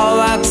超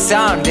悪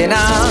ソンデな。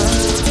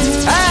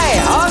Hey,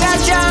 Oga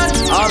ちゃん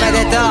おめ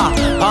でとう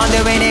On the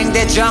winning the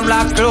drum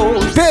lock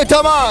cruise ペー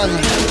タマン。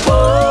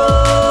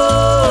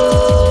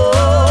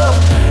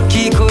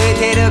聞こえ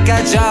てる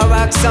か超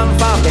悪ソン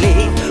ファミリ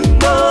ー。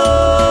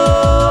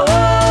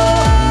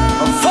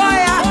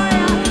Fire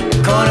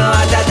この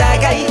温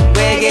かいレ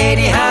ゲエ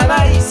にハ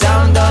マり、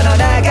サウンドの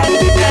中に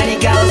何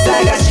かを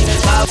探し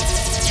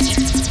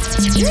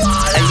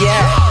Yeah,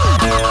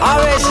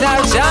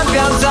 original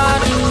champion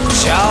zone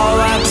超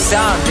悪ソン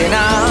デな。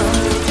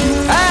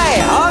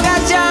Hey, Oga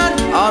ちゃん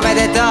おめ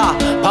でとう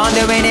On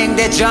the winning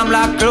the drum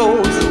lock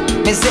cruise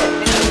Miss it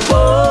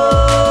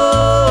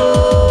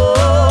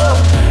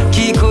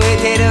聞こえ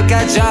てる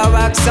か超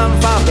悪ソン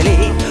ファミリ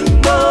ー。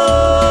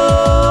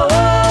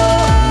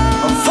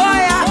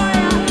Fire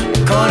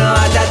この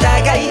温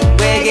かい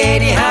レゲエ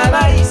にハ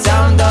マり、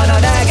サウンドの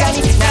中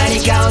に何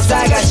かを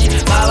探し、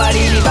周り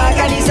にバ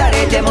カにさ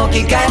れても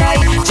聞かない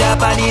ジャ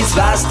パニーズ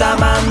バスター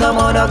マンの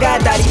物語。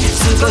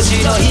少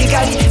しの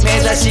光目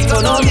指し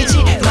この道、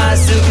まっ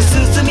すぐ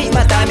進み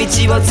また道を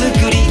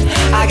作り、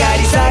上が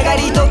り下が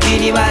り時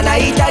には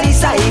泣いたり、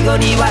最後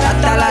に笑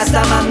ったラス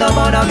タマンの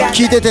物語。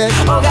聞いてて。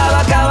小川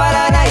変わ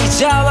らない、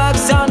超悪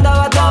ソンド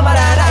は止ま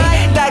らな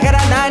い。だから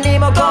何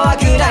も怖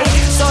くない、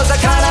そうさ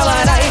叶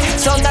わない、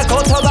そんな言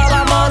葉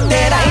は持っ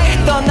てな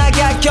い。どんな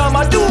逆境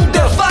も Do the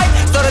fight、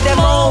 それで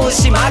も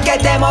し負け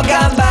ても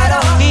頑張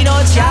ろう。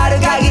命ある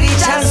限り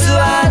チャンス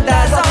はあん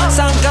だぞ。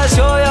参加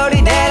賞よ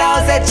り狙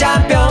うぜチャ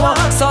ンピオンを、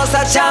そう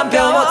さチャンピ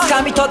オンを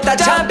掴み取った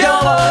チャンピオンを。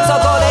そ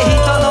こで人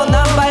の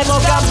何倍も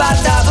頑張っ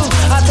た分、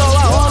あとは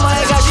お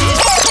前が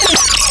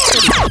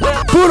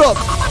プロ。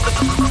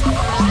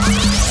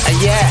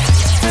 Yeah,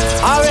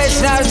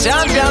 original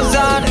champion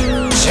zone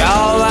超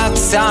悪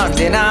ソン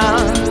デな。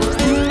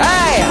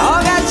Hey,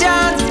 Oga ち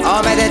ゃん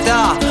おめでとう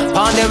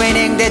On the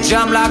winning the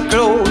drum lock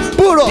cruise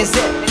プロ。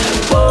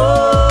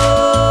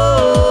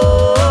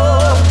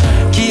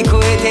聞こ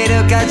えて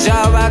るか超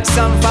悪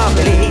ソンファ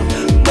ミリー。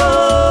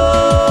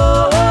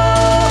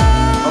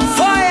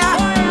Fire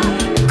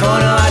この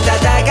温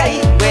かい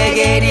レ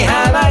ゲエにハ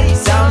マり、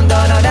サウンド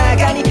の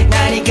中に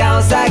何か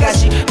を探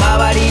し、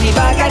周りに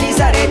バカに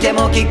されて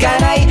も聞か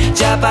ない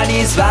ジャパ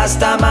ニーズバス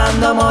ターマ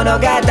ンの物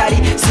語。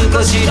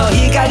少しの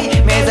光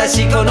目指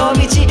しこの道、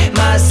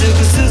まっすぐ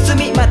進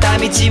みまた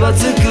道を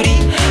作り、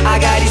上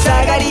がり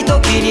下がり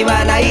時に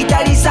は泣い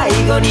たり、最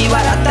後に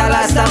笑った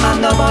ラスタマ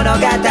ンの物語。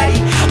小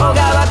川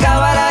変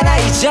わらな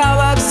い、超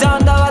悪ソ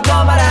ンドは止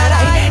まら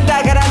ない。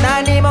だから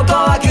何も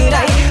怖く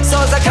ない、そ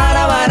うさ叶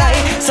わない、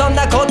そん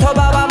な言葉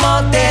は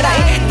持ってな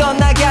い。どん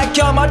な逆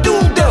境も Do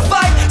the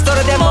fight、 そ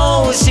れで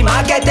もし負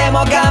けて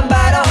も頑張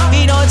ろう。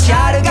命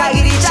ある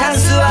限りチャン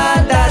スはあ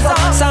んだぞ。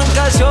参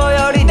加賞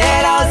より狙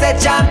うぜ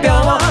チャンピオン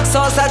を、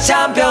そうさチ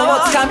ャンピオンを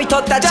掴み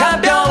取ったチャ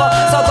ンピオンを。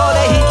そこ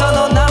で人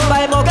の何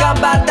倍も頑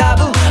張った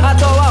分、あ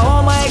とは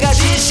お前が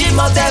自信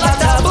持てば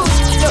多分。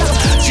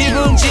自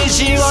分自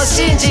身を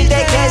信じて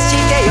決し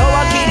て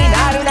弱気に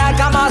なるな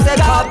かませ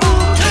かぶ。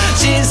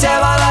人生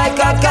は like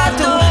a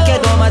cartoon け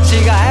ど間違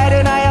え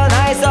るなよ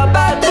ナイスバ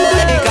ット。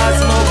生か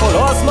すも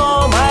殺す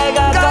もお前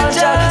が勝っ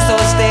ちゃう。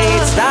そしてい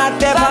つだっ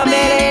てファミリ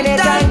ーに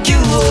Thank you。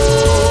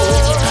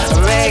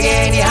 レゲ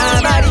エにハ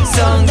マり、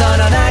ソンド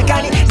の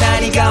中に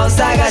何かを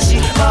探し、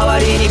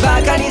周りに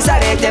バカにさ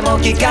れても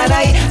聞か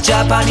ないジ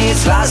ャパニー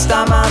ズラス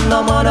タマン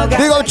の物語。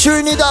Big up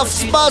Trinidad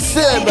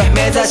Massive。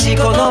 目指し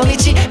この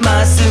道、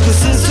まっすぐ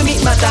進み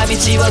また道を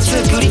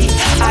作り、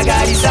上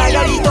がり下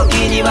がり時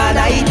には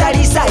泣いた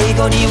り、最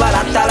後に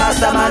笑ったラス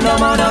タマンの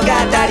物語。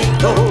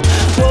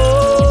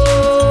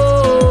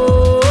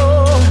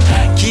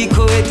聞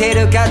こえて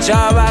るか超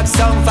悪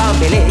ソンファ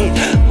ミリ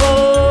ー。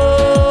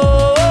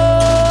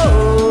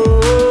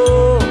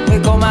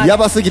や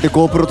ばすぎて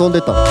GoPro 飛んで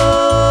った。聞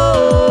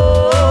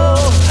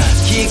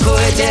こ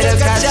えてる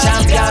かチ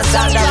ャンピオン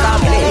サンダー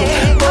ファミリ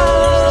ー。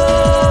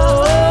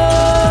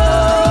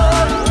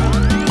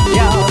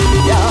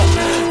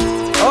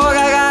オーガ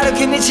が歩く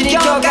道に境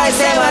界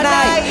線はな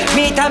い。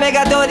見た目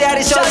がどうであ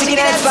り正直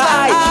なやつは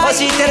愛を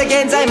知ってる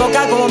現在も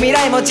過去も未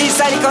来も、実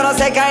際にこの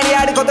世界に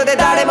あることで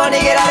誰も逃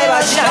げられ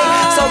はしない。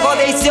そこ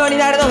で必要に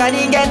なるのが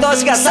人間同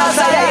士が支え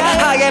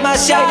合い励ま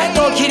し合い、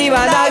時には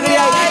殴り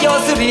合い、要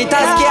するに助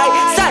け合い、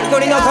最後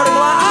に残る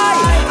のは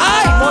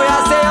愛。燃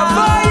やせよフ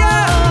ァイヤ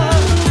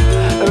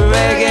ー。レ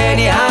ゲエ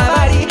にハ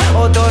マり、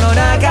音の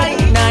中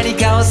に何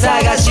かを探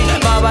し、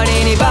周り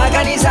にバ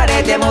カにさ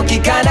れても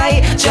聞かな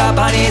いジャ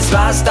パニーズ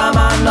バスター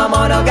マンの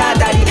物語。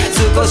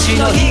少し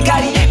の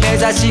光目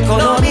指しこ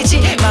の道、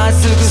まっ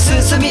すぐ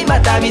進みま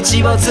た道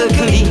を作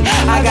り、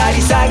上が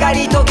り下が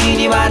り時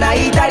には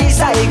泣いたり、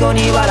最後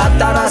に笑っ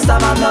たラスタ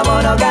マンの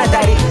物語。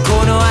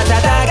この温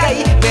か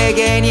いレレ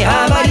ゲエに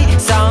ハマり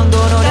サウンド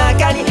の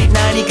中に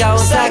何かを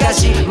探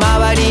し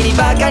周りに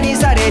バカに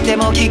されて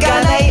も聞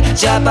かない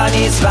ジャパ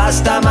ニーズファ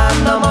スタマ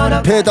ンのも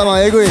のペータマ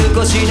ンエグい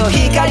少しの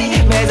光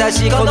目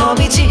指しこの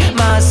道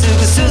まっす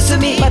ぐ進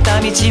みまた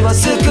道を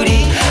作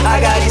り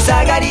上がり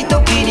下がり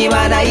時に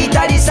は泣い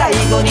たり最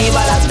後に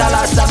笑った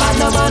ラスタマン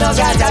の物語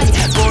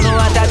この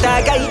温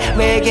かい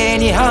レゲエ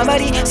にハマ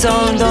りサ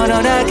ウンド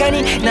の中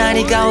に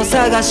何かを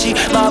探し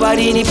周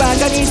りにバ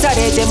カにさ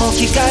れても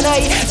聞かな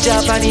いジ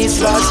ャパニー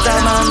ズファスタ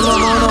マンの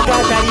物語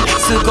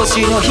少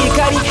しの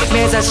光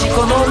目指し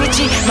この道まっ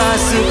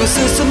すぐ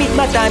進み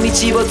また道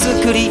を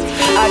作り上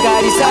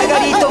がり下が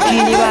り時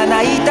には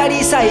泣いた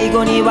り最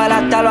後に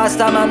笑ったラス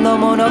タマンの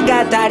物語オガ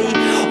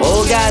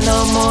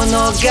の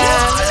物語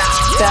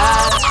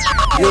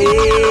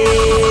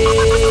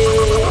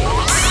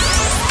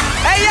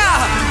Hey yo,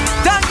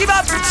 don't give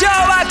up Joe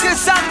Wax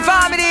Sun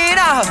Family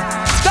now.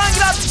 Don't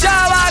give up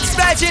Joe Wax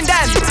pledging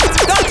them.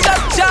 Don't give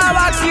up Joe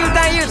Wax youth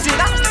and youth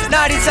now.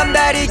 Now it's some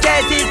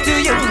dedicated to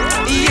you.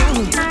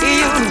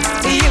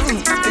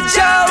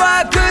 Joe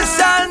Wax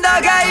Sun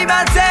のが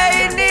今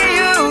全員に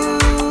言う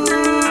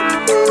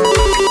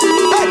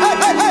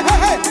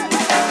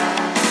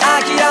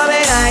諦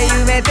めない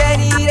夢手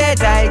に入れ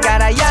たいか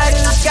らやる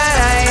しかな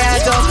いや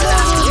と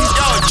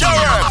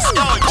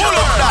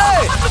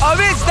お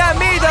水田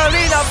緑の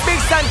ビッ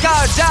グさん顔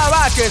ジャーワ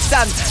ーク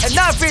さん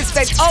Enough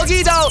respect オ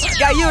ギド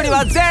が言うに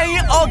は全員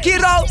起き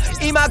ろ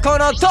今こ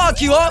の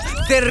時を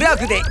全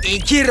力で生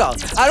きろ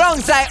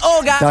Alongside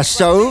オーガ出し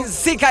ちゃう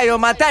世界を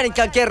股に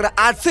かける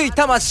熱い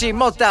魂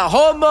持った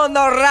本物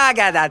のラ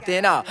ガだっ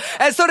ての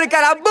それ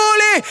からブ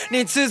リ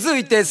に続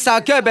いて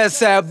叫べ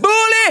せブ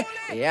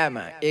リいや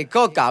まあ行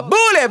こうかブ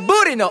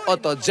リの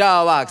音ジャ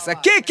ーワークさ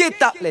キキッ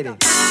タレディ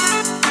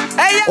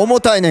重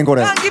たいねんこ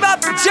れ Don't give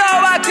up Joe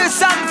Wax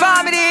Sun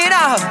Family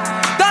now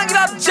Don't give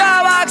up Joe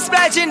Wax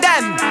pledging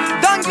them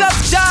Don't give up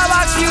Joe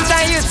Wax youth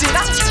and youth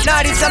now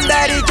Now it's some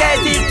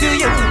dedicated to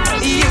you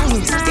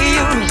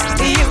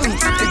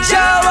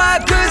Joe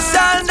Wax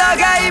Sun の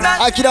が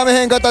今諦め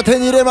へんかった手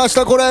に入れまし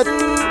たこれ諦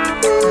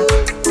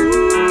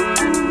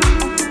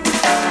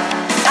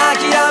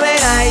め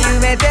ない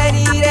夢手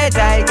に入れ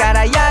たいか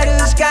らやる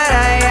しか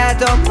ない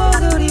後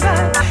戻り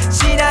は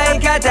しない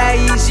固い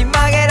し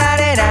曲げら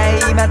れな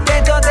い今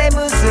手と手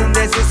結ん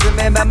で進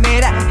めば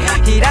未来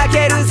開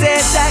ける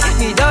絶対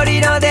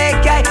緑ので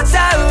っかい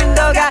サウン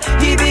ドが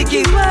響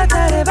き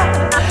渡れば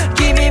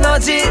君も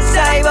実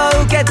際を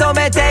受け止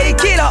めて生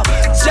きろ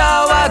昭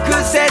和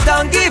癖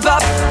Don't give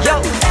up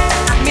Yo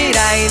未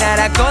来な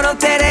らこの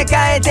手で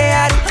変えて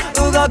やる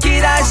動き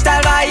出し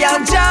たライオ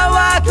ンジャ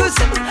ワークス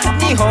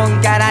日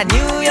本からニ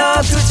ューヨー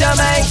クジャ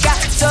マイカ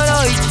その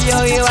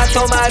勢いは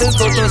止まる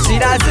こと知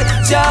らず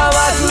ジャワー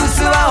ク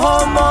ス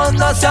は本物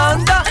のサ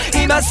ウンド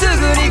今すぐ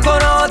にこ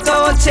の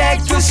音をチェ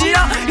ックしろ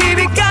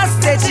響か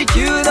せて地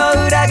球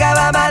の裏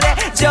側まで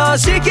常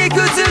識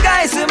覆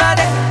すま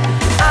で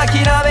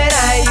諦め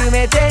ない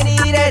夢手に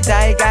入れ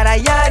たいから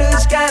やる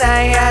しか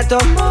ない後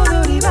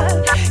戻りは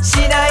し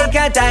ない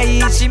固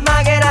いし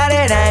曲げら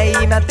れない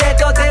今手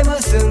と手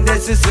結んで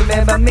進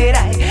めば未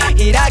来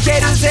開け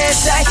る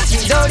絶対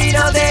緑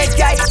のでっ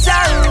かい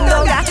サウン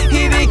ドが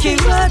響き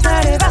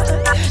渡れば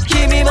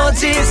君も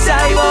実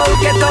際を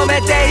受け止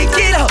めて生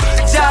きろ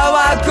ジャ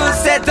ワーク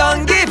セ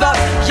Don't give up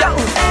Yo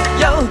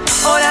Yo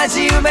同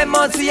じ夢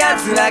持つ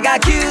奴らが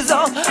急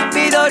増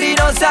緑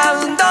のサ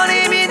ウンド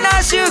にみん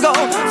な集合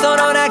そ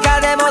の中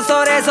でも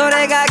それぞ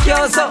れが競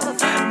争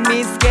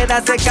見つけ出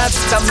せ勝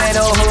つため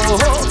の方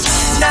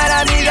法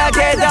並びが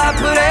けた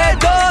プレー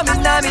トみ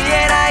んな見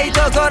えない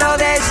ところ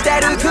でし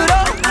てる苦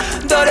労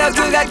努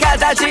力が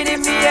形に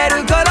見え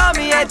る頃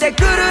見えて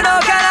くるの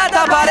か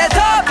なとパレッ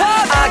ト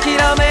諦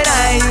め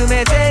ない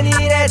夢手に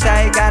入れ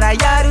たいから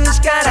やる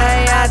しか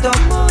ない後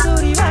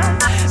戻りは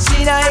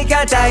しない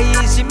固い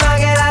し曲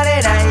げら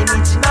れない道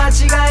間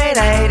違え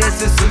ないで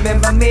進め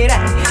ば未来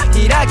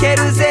開け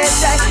る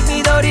絶対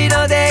緑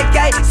のでっ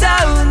かい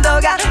サウンド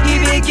が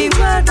響き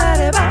渡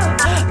れば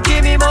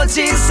君も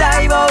実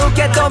際を受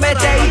け止め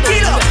て生き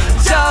ろ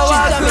昭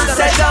和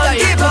屈折の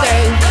気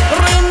分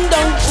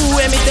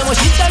上見ても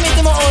下見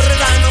ても俺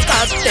らの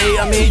勝手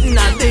やみん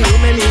なで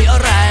夢見よら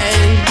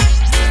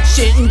い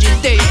信じ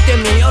ていて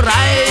みよらい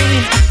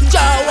じ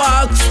ゃ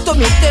あワークスと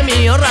見て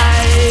みよらい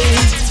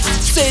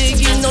正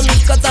義の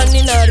味方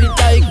になり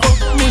たい子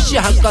虫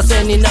博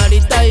士にな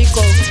りたい子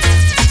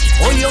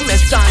お嫁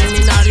さん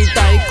になり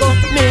たい子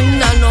みん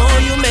なの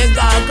夢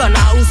が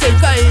叶う世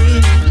界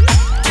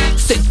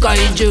世界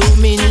中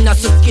みんな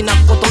好きな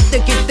こと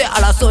できて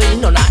争い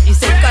のない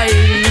世界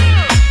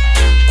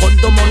子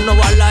供の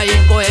笑い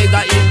声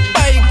がいっ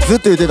ぱいずっ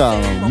と言ってた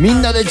み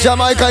んなでジャ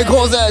マイカ行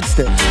こうぜっ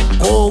つって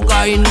公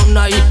害の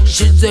ない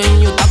自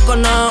然豊か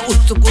な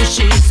美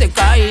しい世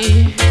界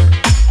響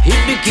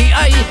き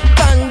合い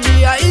感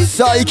じ合い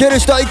さあ行ける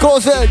人は行こ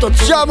うぜ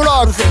ジャムロ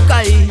ック世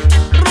界リン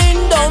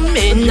ドン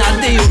みんな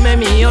で夢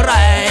見よら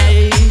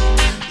い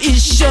一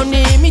緒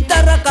に見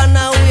たら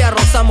叶うやろ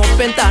さもっ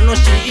ぺん楽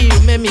しい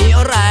夢見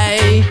よら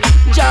い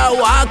じゃあ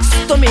ワーク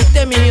スと見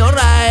てみよ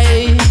ら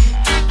い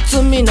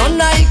罪の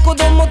ない子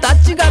供た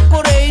ちが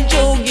これ以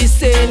上犠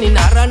牲に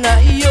ならな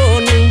いよ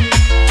うに、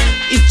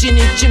一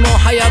日も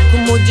早く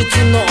無実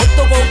の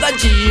男が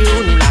自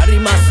由になり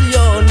ます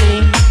よう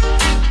に、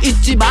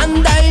一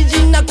番大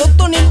事なこ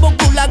とに僕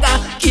らが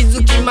気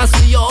づきま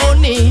すよう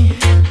に、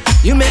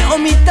夢を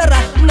見たら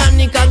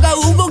何かが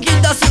動き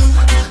出す、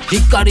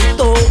光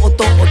と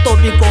音を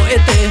飛び越え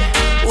て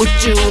宇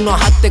宙の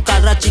果てか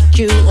ら地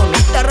球を見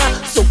たら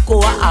そこ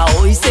は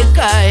青い世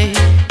界、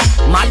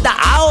まだ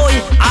青い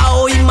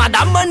青いま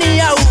だ間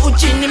に合うう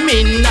ちに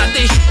みんな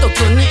で一つ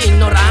に祈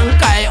らん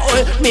かい、お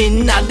いみ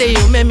んなで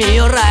夢見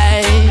よら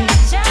い、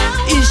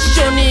一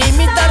緒に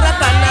見たら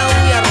叶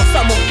うやろ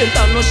さ、もっと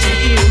楽し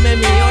い夢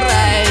見よ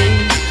らい、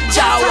じ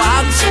ゃあ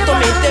ワークスと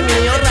見て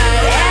みよらい。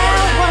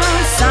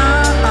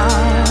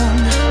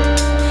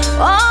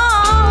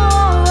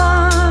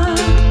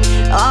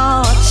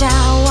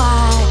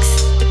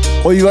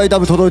お祝いダ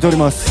ブ届いており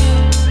ます。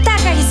高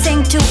木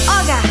選手オ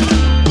ガ、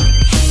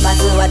ま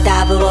ずは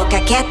ダブをか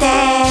けて、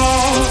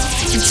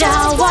じゃ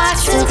あワック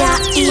スが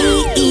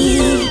い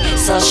い、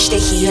そして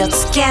火を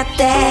つけ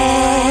て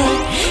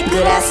グ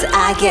ラス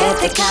上げ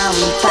て乾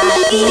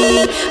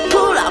杯、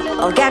Pull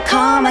up オガ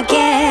come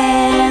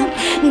again,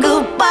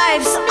 Good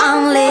vibes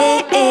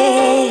only,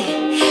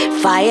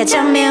 Fire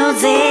jam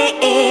music、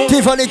 テ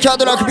ィファニーキャン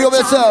ドル首をベ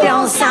ース、チャンピ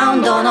オンサウ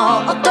ンドの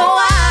音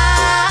は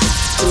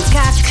深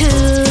く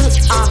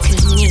奥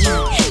に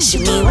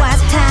染み渡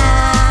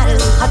る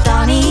ほ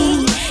ど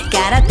に、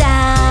体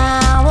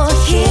を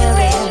ヒー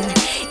リン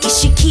グ、意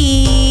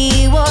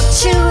識を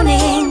チュー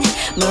ニング、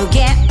無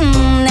限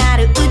な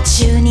る宇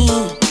宙にい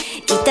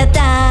た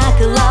だ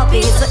く Love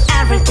is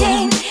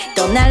everything、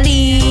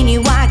 隣に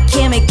は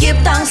君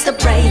Give thanks to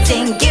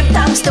praising, Give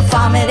thanks to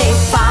family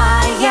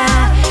fire、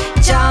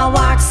 ジャーワ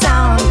ーク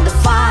サウンド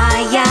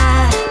fire、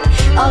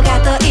 オガ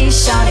と一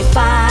緒に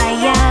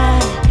fire、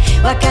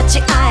分かち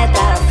合えた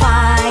らファ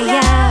イ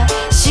ヤー、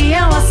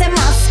幸せま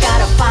すか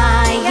らファ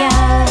イヤ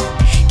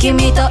ー、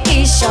君と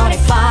一緒に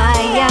ファ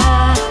イヤー、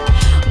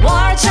ワ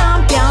ールドチャ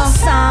ンピオン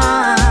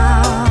さ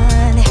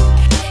ん、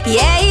イェ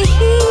イ、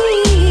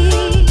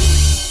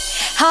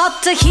ほっ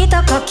と一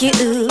呼吸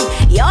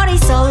寄り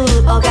添う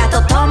オガ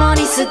と共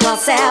に過ご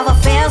せば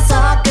Feel so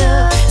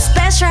good、 ス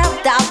ペシャル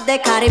ダブで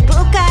カリブ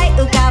海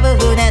浮かぶ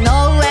船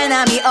の上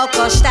波起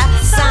こした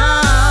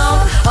サ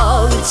ウンド、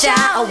 Oh じゃ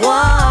あ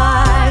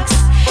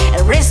Works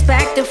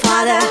Respect the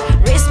father,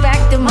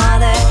 respect the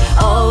mother,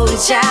 oh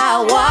じゃ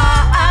あワ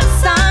ーク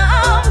さん、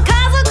家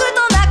族と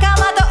仲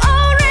間とオ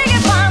ンリー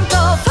ファンと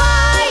ファ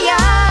イヤ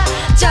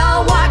ー、じゃあ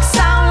ワーク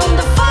サウン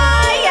ドファ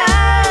イヤ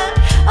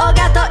ー、オガ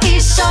と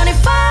一緒にフ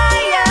ァ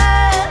イヤ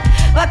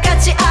ー、分か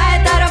ち合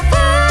えたらファ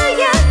イ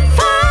ヤー、フ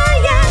ァ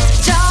イヤ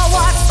ー、じゃあワ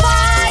ークファ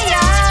イヤ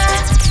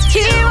ー、火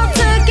をつ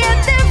け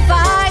てファ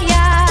イヤ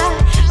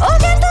ー、オガ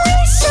と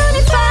一緒に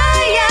ファ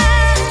イヤ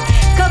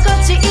ー、心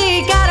地い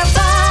いからファ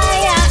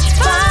イヤー、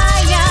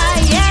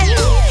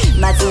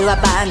まずは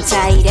番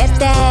茶入れ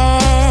て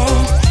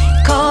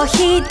コー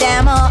ヒー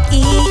でもい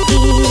い、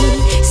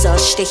そ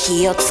して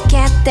火をつけ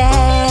て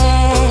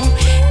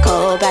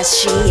香ば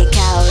しい香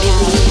り、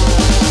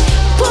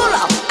 Pull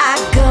up a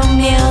good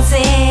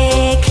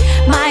music、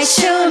 毎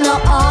週のオ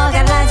ー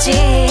ガラジ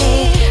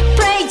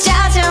Play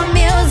jazz and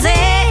music、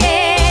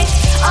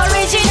 オ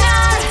リジナ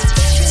ル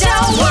ジャ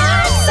ワ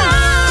ーさん、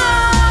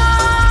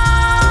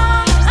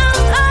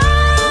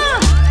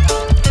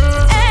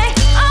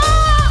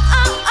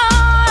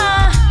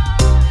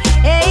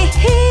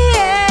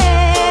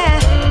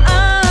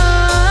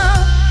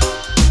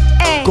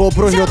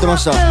GoPro 拾ってま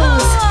した。 Hey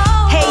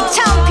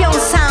チャンピオン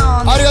サ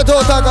ウンド、ありがと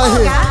う高井、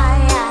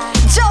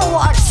ジョー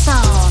ワークサウ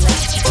ンド、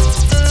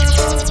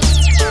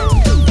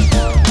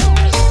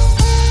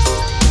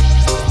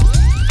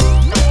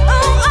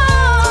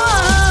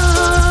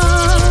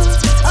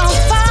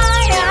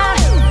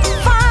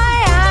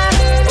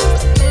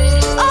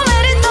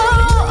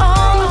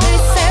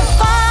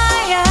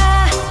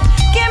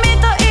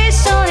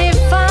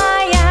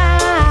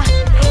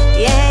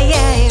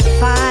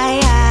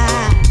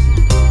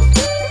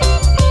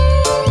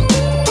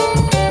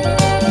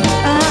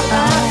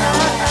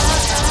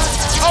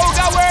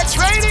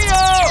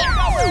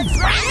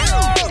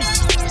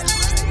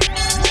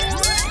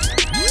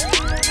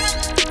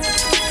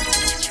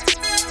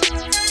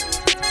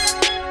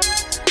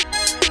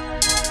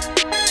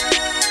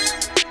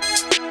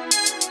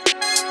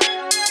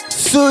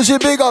数字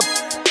ビッグアップ、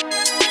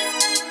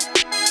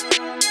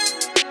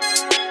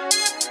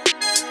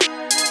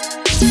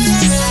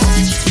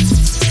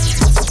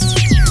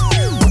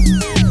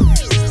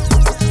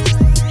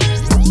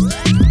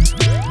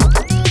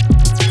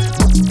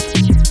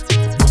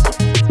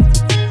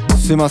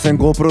すいません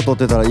GoPro 撮っ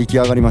てたら息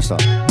上がりました。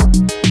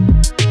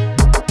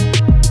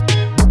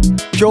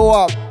今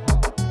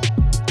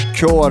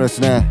日はです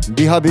ね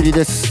リハビリ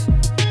です。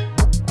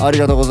あり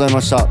がとうございま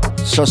した。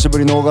久しぶ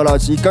りのオーガラ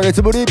ジ、1ヶ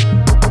月ぶり。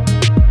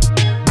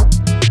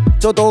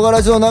ちょっとオーガ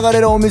ラジの流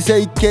れるお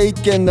店一軒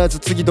一軒のやつ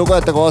次どこ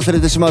やったか忘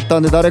れてしまった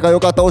んで、誰かよ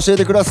かったら教え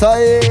てくださ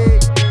い。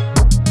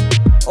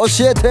教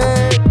えて。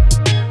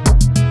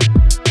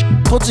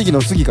栃木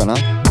の杉かな。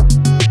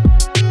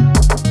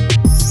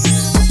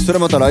それ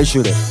また来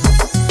週で。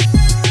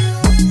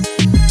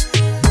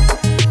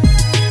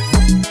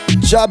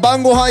じゃあ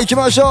晩ご飯行き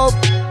ましょう。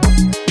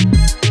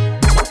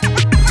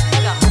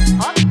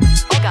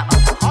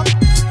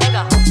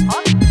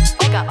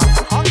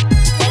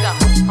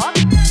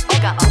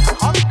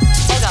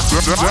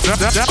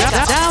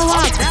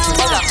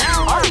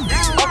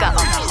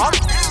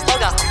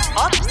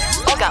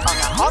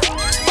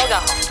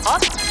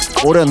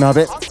俺は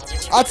鍋。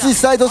熱い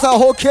斉藤さん、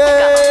ホッケー。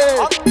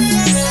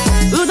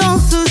うどん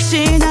寿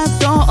司納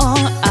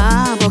豆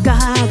アボカ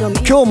ド。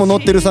今日も乗っ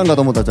てるさんか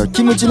と思ったじゃん。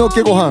キムチのっ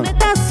けご飯。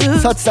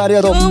サチさんあり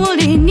がとう。ぶ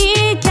り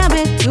にキャ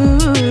ベツ、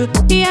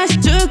冷やし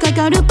中華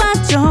カルパ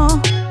ッチョ、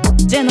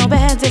ジェノベ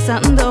ーゼサ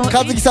ンド。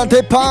和樹さん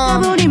鉄板。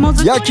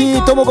焼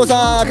きともこさ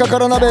ん赤か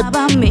ら鍋。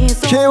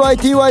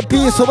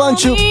KYTYP そばん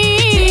ちゅ。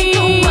リ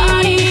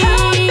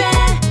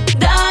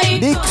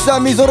ックさ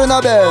んみぞれ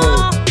鍋。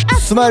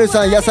スマイル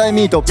さん野菜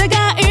ミート。じゃ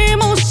がい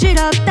も白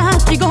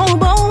滝ご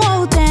ぼ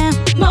う天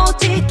も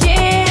ちき。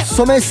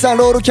染石さん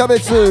ロールキャベ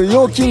ツ。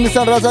ヨーキング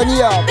さんラザ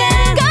ニア。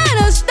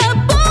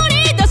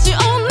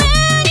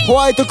ホ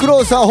ワイトクロ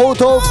ーさんほう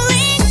とう。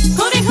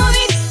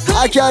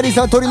アキアリ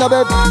さん鶏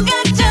鍋。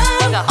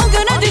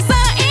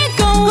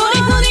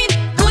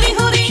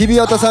日比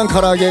畑さん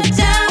唐揚げ。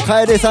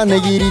カエデさん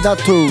ネギ入り納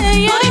豆。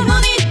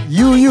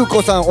ゆう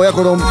こさん親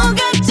子丼。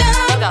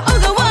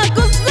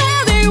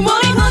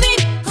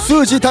ス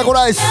ージータコ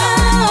ライス。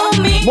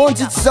モン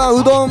チッチさん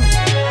うどん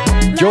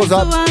餃子。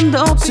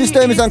シス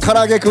テムさん唐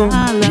揚げくん。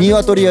ニ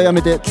ワトリはや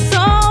めて。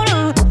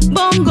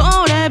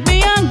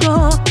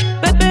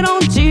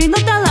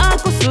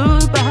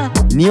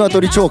ニワト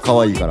リ超可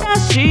愛いから。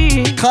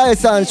カエ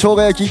さん生姜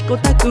焼き。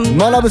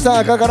マナブさん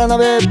赤から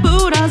鍋。ス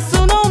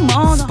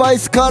パイ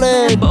スカ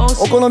レ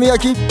ーお好み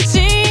焼き。ス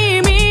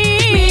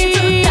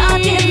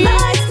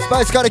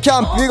パイスカレーキ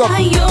ャンプビゴ。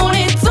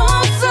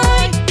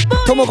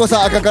ともこさ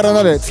ん赤から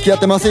鍋。付き合っ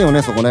てませんよ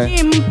ねそこね。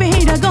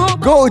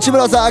ゴー内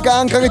村さん赤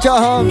あんかけチャー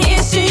ハン。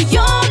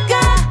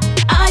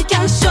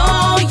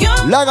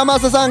ラガマ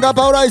サさんガ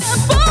パオライ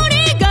ス。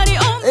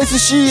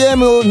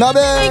SCM 鍋。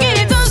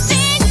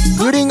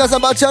グリーンガさ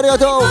んバッチありが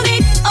とう。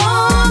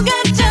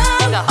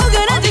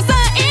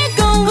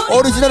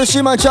オリジナルシ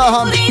ーマンチャー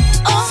ハン。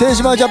セン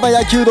シマンジャパン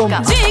焼きうどん。ジ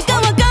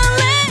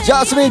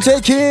ャスミンチェ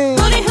イキン。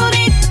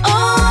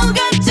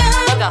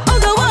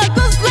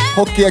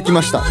ホッケ焼き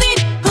ました。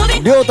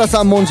りょうた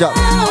さんもんじゃ。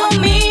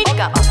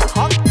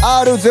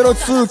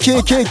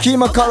R02KK キー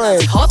マカレ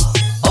ー。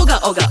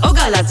オ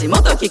ガラジも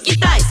っと聞き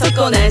たい。そ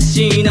こね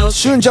しの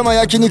しゅんちゃま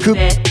焼肉。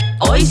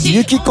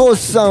ゆきこう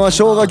すさんは生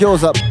姜餃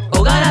子。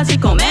オガラジ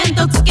コメン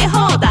トつけ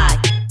放題。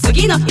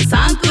次の日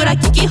サンクラ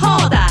聞き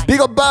放題。ビ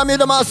ゴバーミュー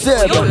ダマッセ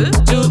ブ。夜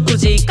10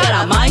時か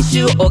ら毎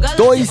週オガラジ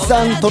土井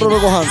さんとろろ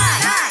ご飯。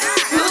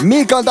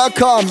みかん.com。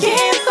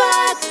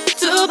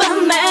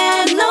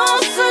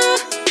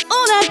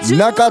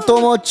中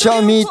友ち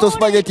ゃんミートス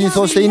パゲティ。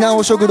そして稲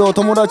尾食堂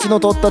友達の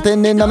取った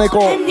天然なめ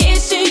こ。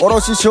おろ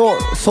ししょう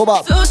そ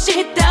ば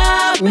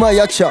うまい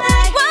やっちゃ。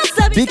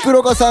ビック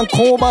ロカさん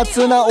小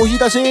松菜おひ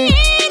たし。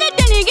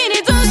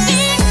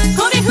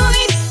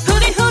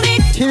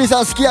日比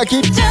さんすき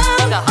焼き。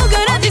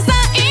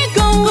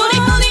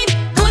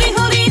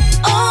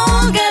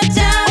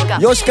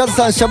吉和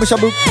さんしゃぶしゃ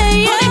ぶ。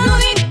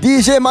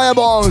DJ マヤ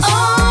ボーンス。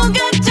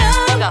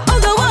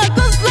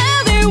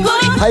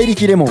入り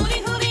きレモン。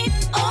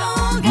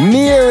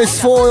ミエ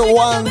ス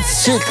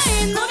416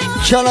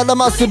キャナダ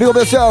マッスビオ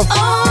ベセルフ。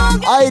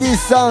アイリー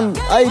さん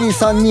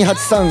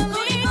283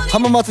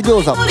浜松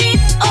餃子。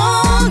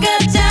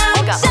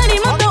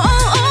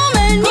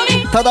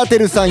ただて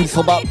るさん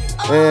そば。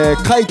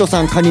カイト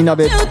さんカニ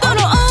鍋。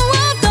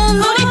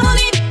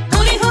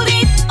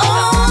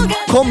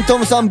コムト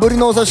ムさんブリ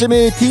のお刺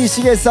身。 T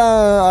しげさ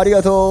んあり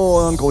がと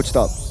う。なんか落ち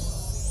た。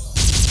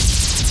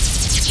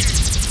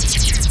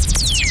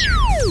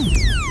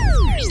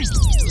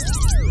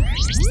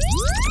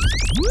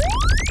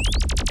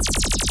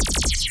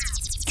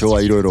今日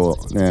はいろいろ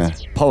ね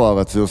パワー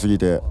が強すぎ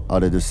て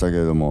あれでしたけ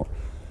れども、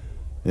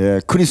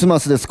クリスマ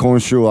スです今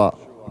週は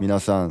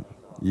皆さん。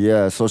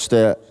そし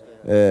て、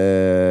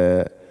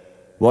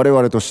我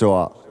々として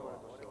は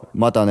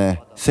また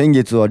ね先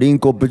月はリン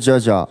コップジャ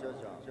ジャ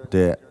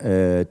でジ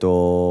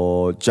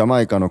ャ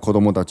マイカの子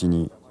供たち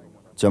に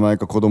ジャマイ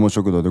カ子供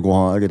食堂でご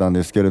飯あげたん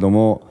ですけれど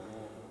も、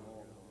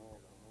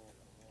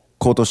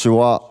今年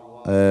は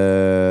と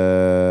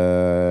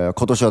いう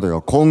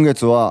か今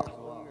月は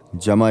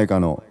ジャマイカ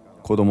の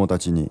子供た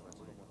ちに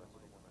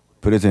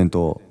プレゼン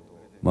トを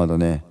まだ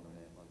ね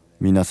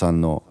皆さん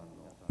の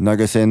投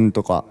げ銭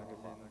とか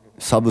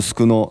サブス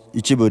クの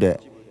一部で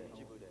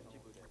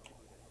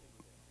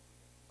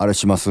あれ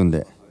しますん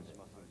で、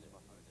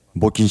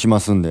募金しま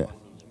すんで、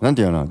なん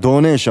ていうの、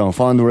ドネーション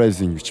ファンドレイ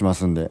ジングしま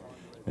すんで、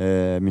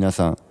皆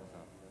さん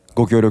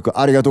ご協力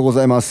ありがとうご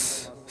ざいま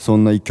す。そ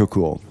んな一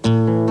曲を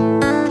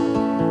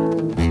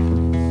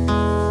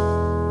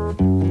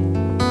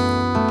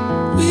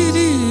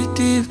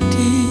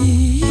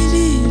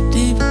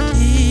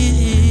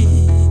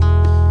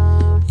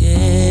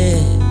Yeah.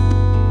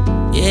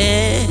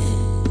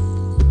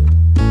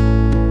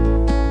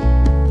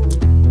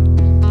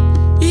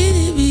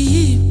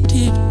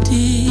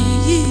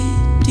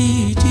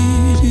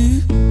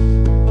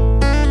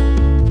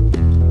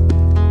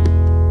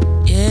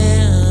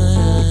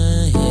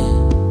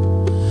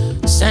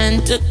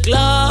 Santa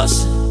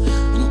Claus,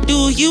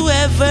 do you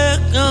ever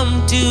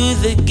come to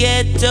the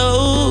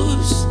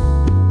ghettos?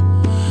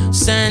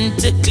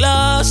 Santa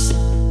Claus,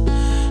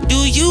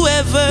 do you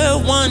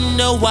ever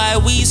wonder why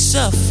we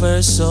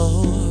suffer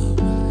so?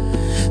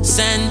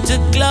 Santa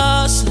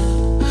Claus,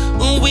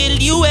 will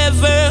you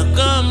ever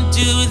come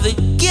to the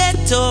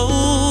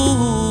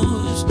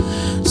ghettos?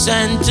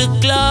 Santa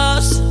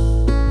Claus,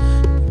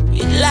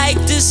 we'd like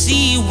to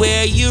see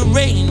where your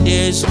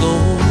reindeers go.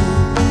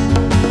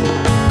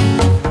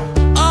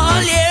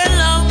 All year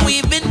long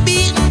we've been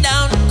beating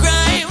down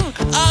crime.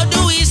 How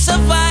do we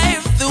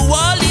survive through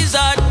all these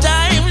hard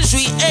times?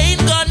 We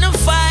ain't gonna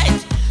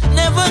fight,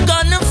 never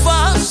gonna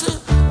fuss.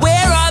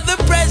 Where are the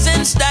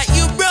presents that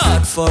you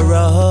brought for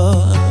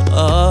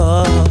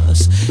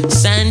us?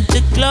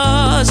 Santa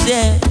Claus,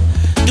 yeah,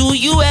 do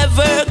you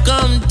ever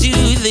come to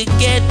the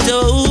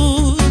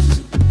ghettos?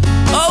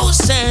 Oh,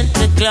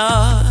 Santa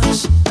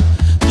Claus,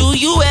 do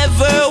you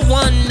ever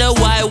wonder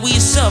why we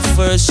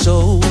suffer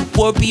so?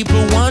 Poor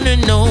people wanna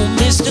know,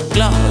 Mr.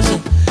 Claus,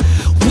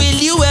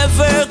 will you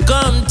ever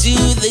come to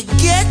the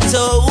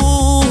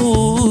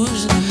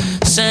ghettos?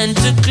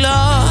 Santa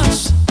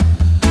Claus,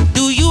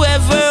 do you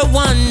ever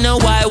wonder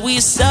why we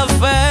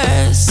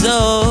suffer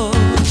so?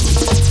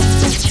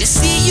 To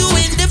see you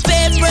in the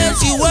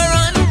papers, you were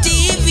on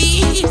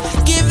TV,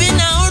 giving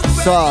out.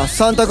 さあ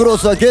サンタクロー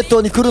スはゲッ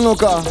トに来るの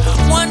か。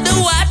 Wonder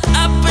what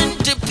happened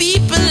to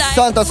people like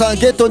サンタさん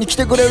ゲットに来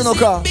てくれるの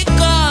か。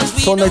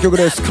そんな曲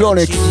です。クロ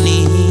ニクス。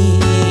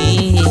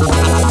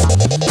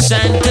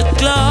 Santa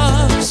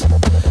Claus,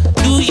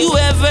 do you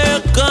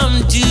ever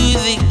come to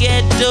the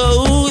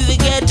ghetto? The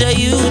ghetto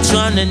youths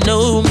wanna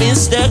know,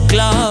 Mr.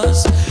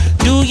 Claus,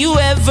 do you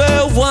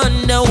ever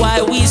wonder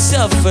why we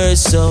suffer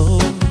so?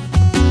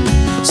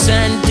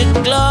 Santa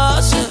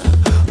Claus,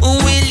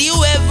 will you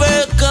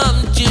ever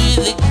come to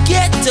the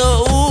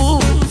ghetto?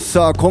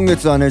 さあ今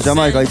月はねジャ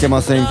マイカ行け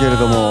ませんけれ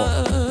ども、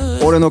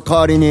俺の代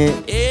わりに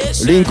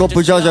リンコッ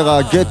プジャジャ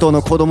がゲット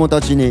の子供た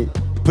ちに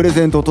プレ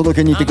ゼントを届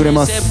けに行ってくれ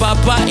ます。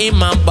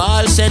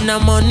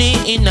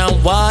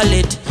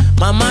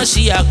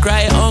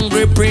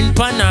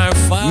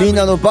みん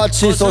なのバッ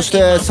ジ、そし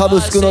てサブ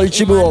スクの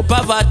一部をジ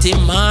ャ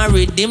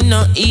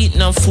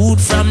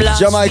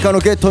マイカの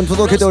ゲットに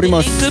届けており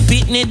ます。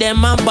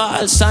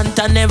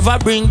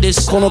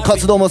この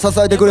活動も支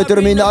えてくれて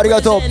るみんなあり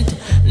がとう。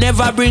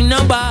 Never bring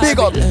nobody. Big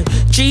up.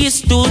 Three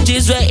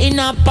stooges were in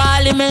a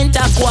parliament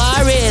a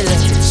quarrel.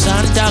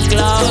 Santa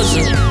Claus,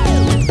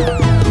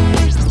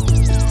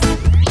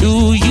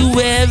 do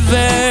you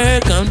ever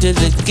come to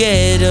the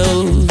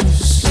ghettos?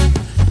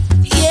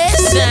 Yes,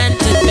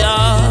 Santa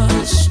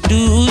Claus,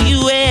 do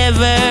you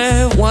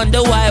ever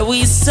wonder why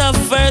we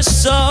suffer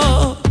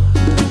so?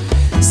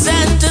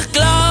 Santa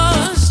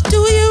Claus, do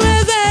you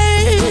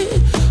ever?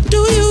 Do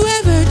you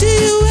ever? Do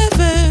you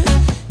ever?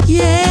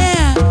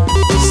 Yeah.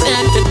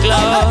 Santa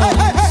Claus,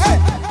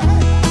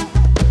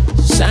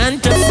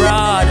 Santa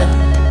fraud.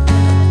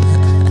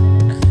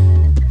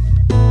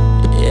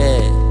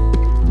 Yeah.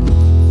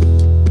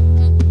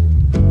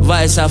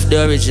 Voice of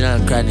the original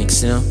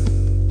Chronics, you know.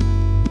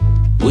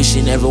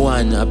 Wishing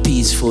everyone a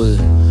peaceful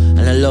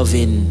and a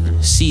loving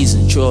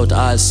season throughout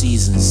all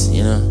seasons,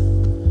 you know.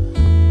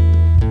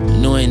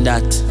 Knowing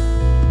that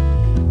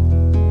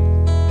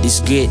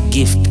this great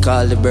gift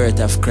called the birth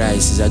of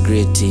Christ is a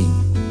great thing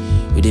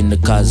within the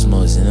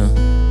cosmos, you know.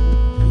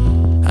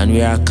 And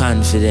we are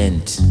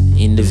confident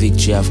in the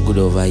victory of good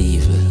over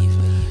evil.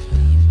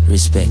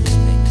 Respect.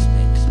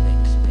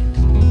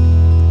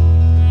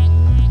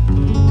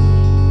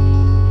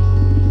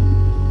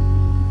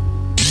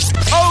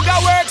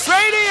 Ogaworks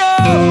Radio.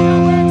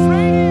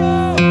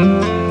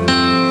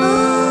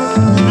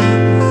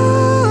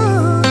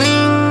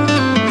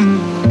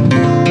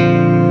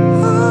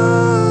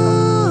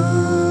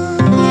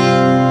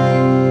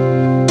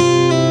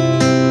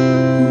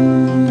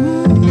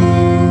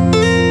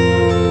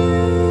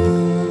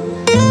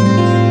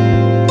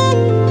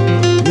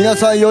皆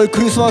さん良い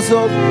クリスマス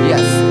を。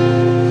 Yes.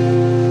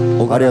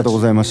 ありがとうご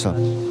ざいました。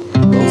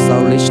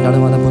 Those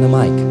original one upon the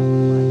mic.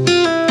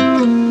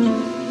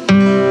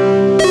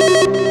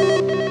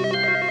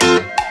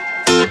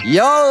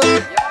 Yo,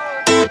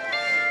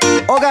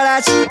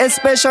 Ogaworks,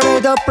 especially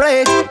the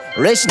plate.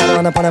 Original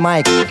one upon the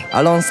mic.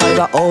 Alongside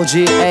the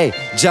OGA,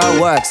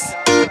 Ogaworks.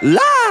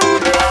 La.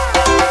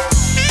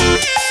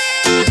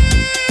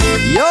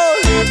 Yo.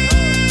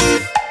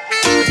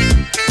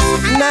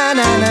 Na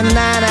na na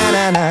na na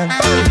na na.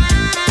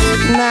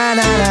 Na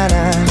na na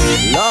na.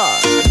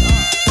 Lord.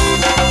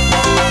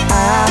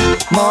 ああ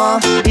もう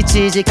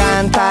1時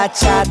間経っ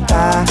ちゃっ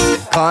た。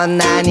こん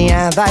なに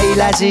ヤバい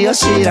ラジオ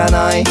知ら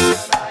ない。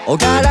お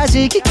がらじ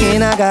聞き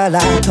ながら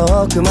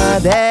遠くま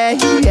で、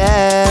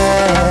yeah、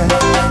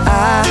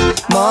ああ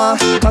もう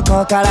こ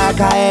こから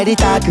帰り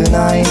たく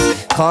ない。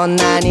こん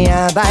なに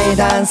ヤバい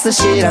ダンス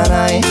知ら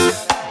ない。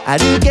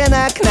歩け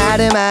なくな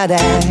るまで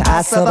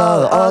遊ぼ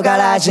うオガ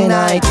ラジ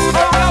ナイト。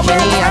日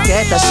に焼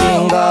けた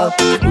信号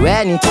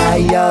上に太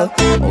陽、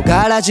オ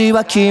ガラジ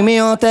は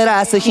君を照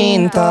らすヒ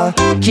ント。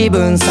気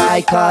分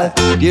最高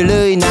ゆ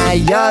るい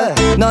内容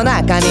の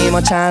中に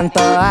もちゃん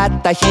とあ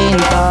ったヒン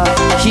ト。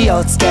火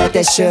をつけ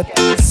てシュ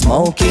ッス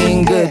モーキ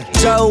ング、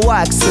ジョーワ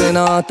ックス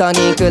の音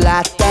に食ら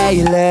って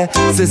いる。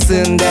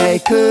進んでい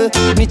く道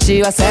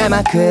は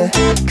狭く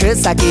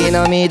草木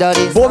の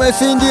緑。ボメ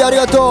スインディあり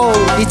がと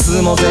う。い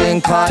つも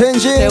全開っ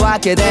てわ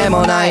けで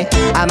もない、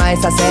甘え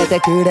させて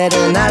くれ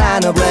るなら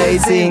のブレイ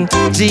ジング。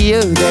自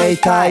由でい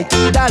たい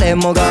誰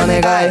もが願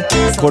い、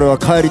これは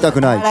帰りた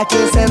くない。楽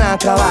背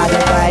中はで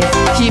かい。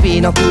日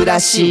々の暮ら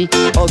し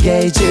を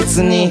芸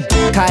術に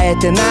変え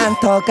てなん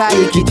とか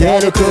生きて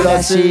る暮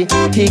らし。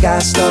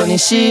東と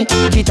西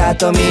北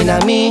と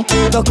南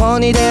どこ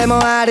にで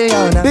もある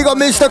ような。ビゴ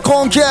ミスター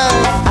コンケ。あ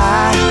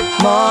あ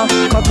もう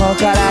ここ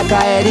から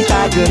帰り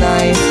たく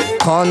ない、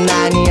こん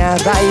なにヤ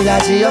バいラ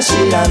ジオ知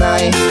らな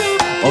い。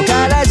オ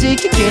ガラジ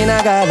聞き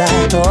ながら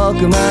遠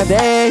くま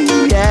で、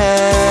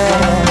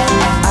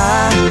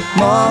ああ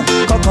もう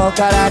ここ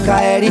から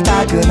帰り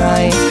たく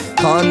ない、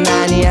こん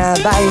なにヤ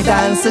バい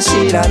ダンス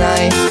知ら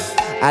ない。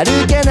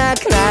歩けな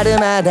くなる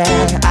まで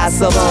遊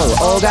ぼ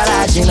うオガ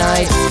ラジナ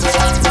イト。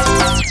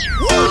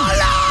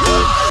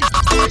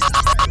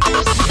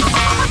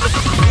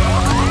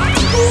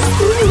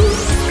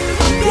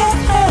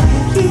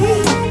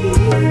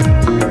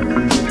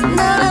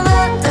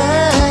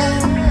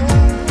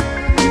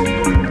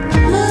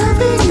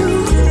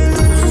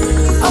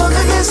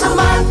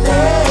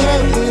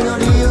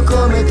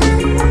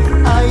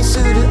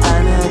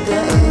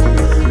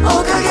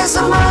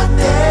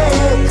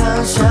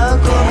感謝を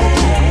込めて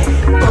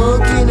大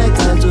きな家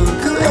族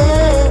へ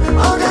お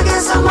かげ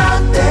さま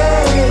で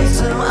い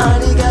つもあ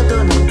りがと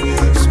ね。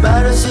素晴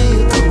らしい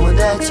友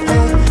達へ改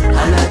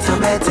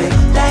めて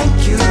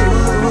Thank you。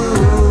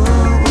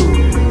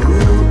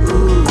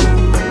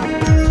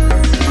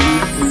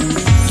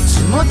 いつ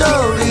も通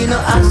りの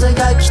朝が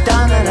来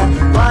たなら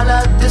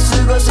笑って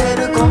過ごせ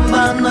る今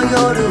晩の夜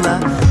は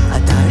当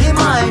たり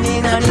前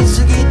になり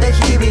すぎた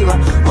日々は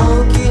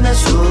大きな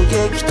衝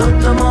撃と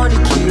ともに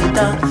消え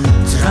た。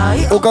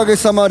おかげ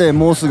さまで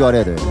もうすぐあれ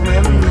やで。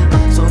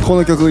こ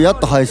の曲やっ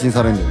と配信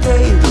されんで。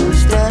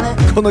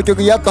この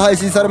曲やっと配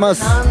信されま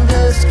す。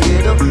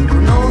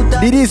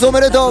リリースおめ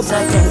でとう。おかげ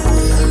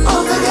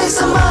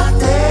さま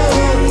で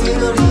祈り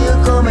を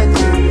込め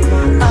て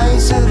愛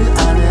する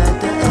あな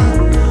たへ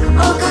お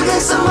かげ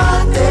さ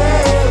まで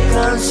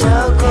感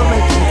謝を込め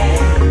て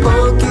大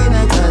き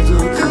な家族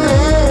へ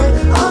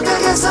おか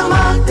げさま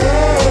で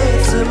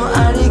いつもあ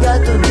りが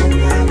とね。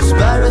素晴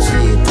らしい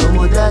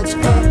友達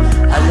へ改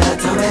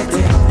めて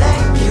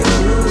Thank you。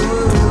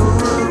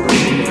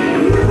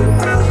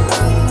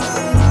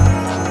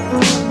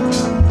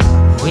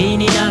 不意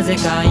になぜ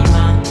か今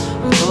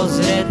訪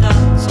れた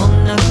そん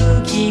な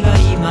空気が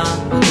今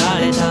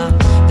流れた。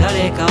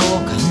誰かを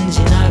感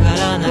じなが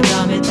ら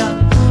眺めた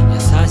優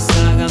しさ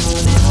が胸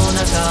の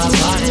中暴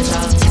れた。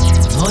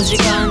この時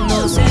間の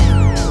せいこ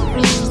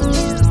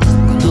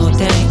の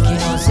天気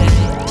のせい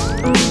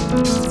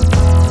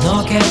こ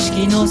の景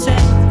色のせい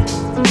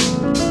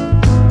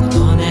こ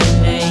の年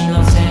齢の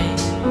せい。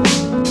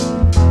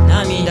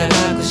涙隠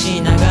し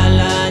なが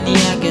らにや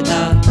け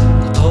た言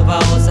葉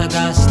を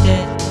探して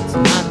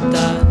詰まった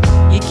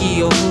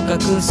息を深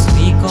く吸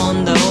い込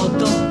んだ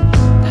音。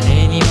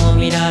誰にも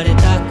見られ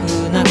たく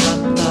なかっ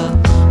た。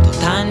途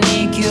端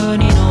に急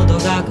に喉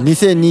が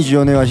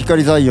2024年は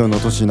光採用の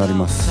年になり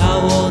ます。茶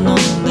を飲んだ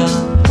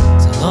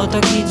その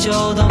時ち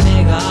ょうど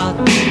目が合っ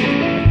て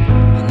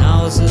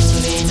鼻をす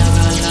すりなが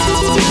ら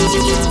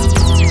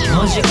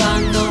この時間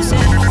のせい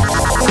こ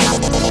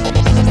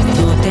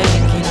の天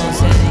気のせ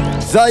い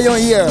ザイオン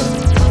イヤー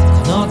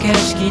この景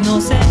色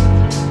のせいこ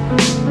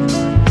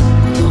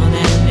の年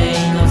齢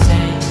のせい。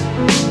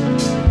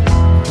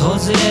訪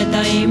れた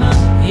今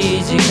い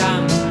い時間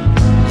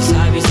久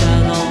々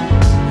の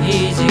い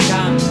い時間。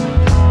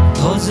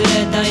訪れ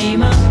た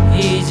今い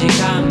い時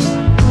間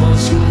も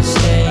しかし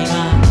て今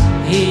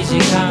いい時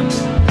間。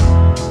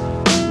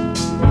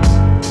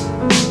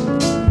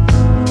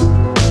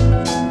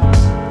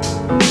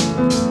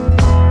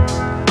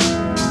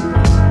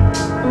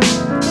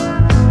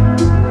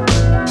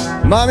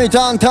マミ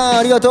タンタン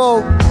ありがと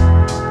う。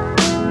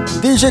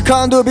 DJ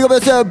カンドゥビゴベ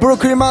スブルッ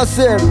クリンマッ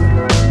シブ。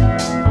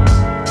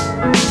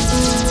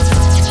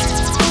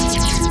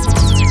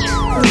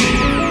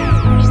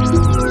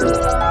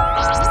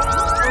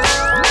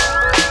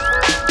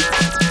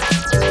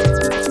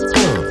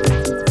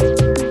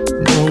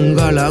ゴン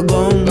ガラ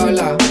ゴンガ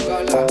ラ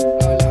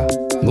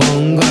ゴ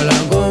ンガラ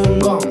ゴン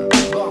ゴン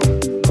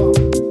ゴ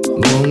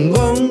ンゴ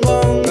ンゴ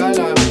ンガラ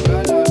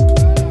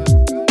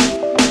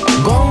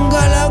ゴンガ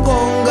ラゴ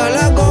ンガ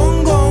ラゴ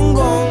ンゴンゴ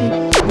ンゴ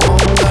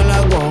ンガラ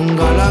ゴン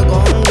ガラゴン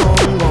ゴ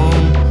ン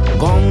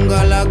ゴンゴン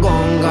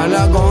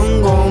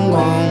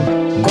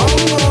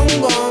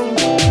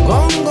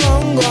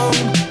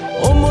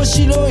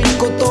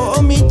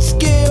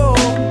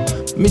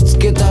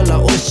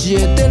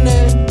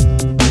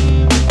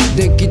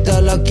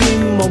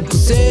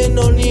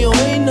の匂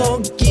いの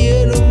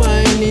消える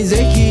前に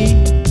ぜひ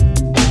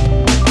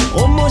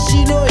面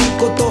白い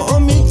ことを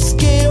見つ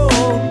けよ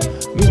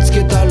う。見つ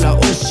けたら教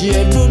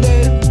える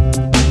ね。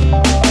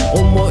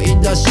思い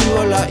出し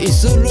笑い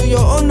する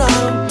ような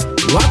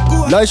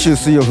来週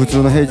水曜普通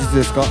の平日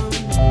ですか？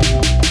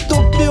突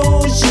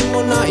拍子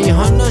もない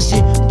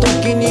話、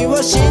時に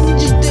は信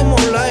じても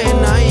らえ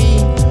ない。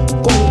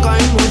今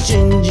回も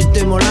信じ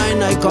てもらえ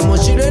ないかも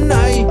しれ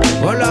ない。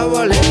笑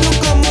われる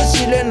かも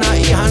しれな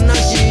い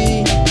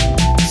話、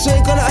そ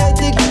れからあえ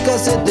て聞か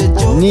せて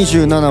ちょう。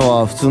27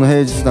は普通の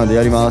平日なんで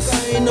やります。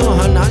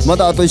ま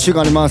だあと1週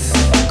間あります。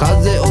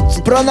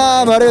プラ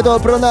ナーム、ありがと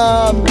うプラ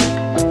ナーム。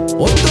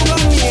音が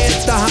見え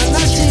た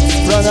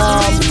話、プラ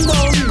ナーム。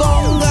ゴ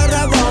ンガ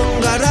ラゴ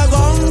ンガラゴ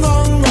ンゴ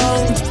ンゴン、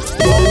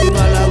ゴンガ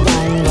ラゴ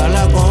ンガ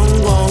ラゴ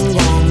ンゴンゴ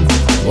ン、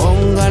ゴ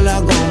ンガ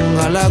ラゴンガ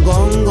ラゴ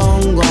ンゴ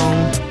ンゴン、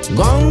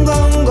ゴンゴ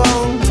ンゴン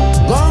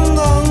ゴン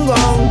ゴンゴ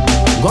ン、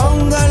ゴ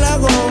ンガラ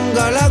ゴン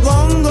ガラゴ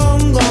ンゴ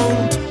ンゴン、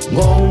ゴ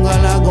ンガ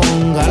ラゴ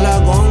ンガラ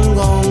ゴン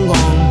ゴンゴン、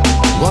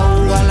ゴ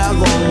ンガラ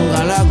ゴン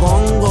ガラゴ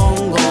ンゴ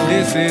ンゴン。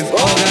 This is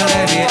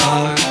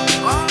Ogaworks。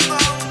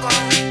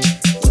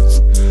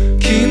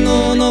昨日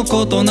の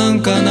ことなん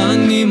か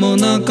何にも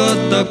なかっ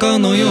たか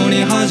のよう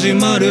に始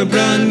まる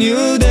Brand New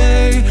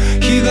Day。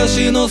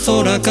 東の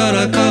空か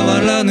ら変わ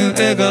らぬ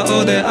笑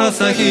顔で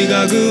朝日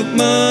がグッ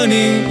マー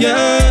ニング、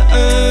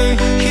yeah、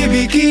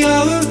響き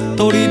合う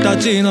鳥た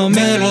ちの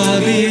メロ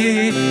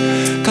ディ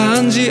ー、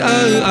感じ合う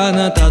あ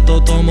なた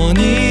と共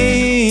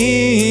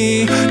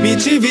に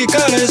導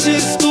かれ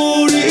しスト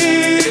ーリー。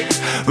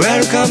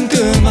 Welcome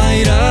to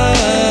my life。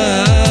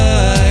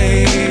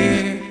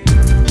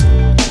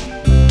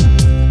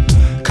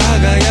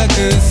輝く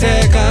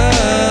世界、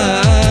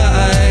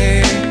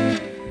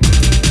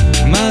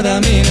まだ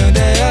見ぬ出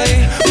会い。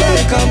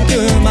 Welcome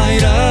to my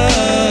life。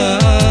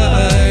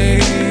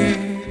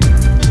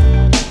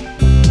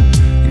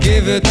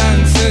 Give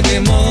thanks to the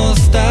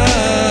most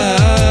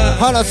high。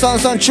 花さん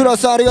さん、チュラ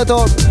さんありが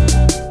とう。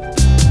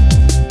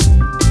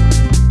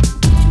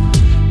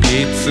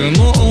いつ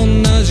も同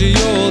じよ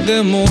う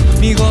でも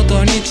見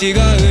事に違う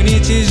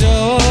日常。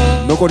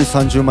残り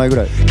30枚ぐ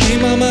らい。気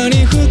まま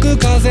に吹く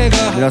風が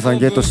皆さん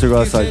ゲットしてく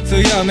ださい。季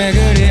節や巡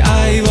り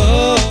愛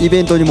をイ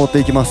ベントに持って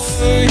いきま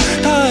す。絶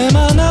え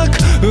間な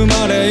く生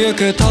まれゆ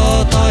く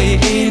尊い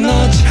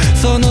命、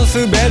その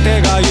全て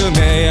が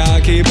夢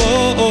や希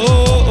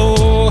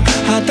望、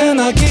果て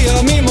なき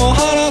闇も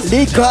晴らす。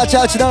リッカーチ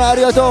ャーチだな、あ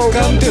りがとう。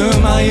 Come to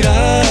my life。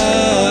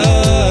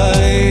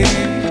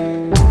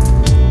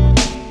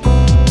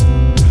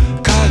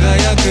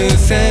 輝く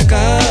世界、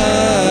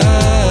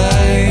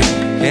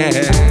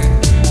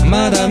yeah、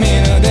 まだ見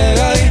ぬ出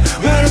会い。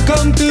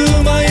 Welcome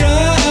to my life。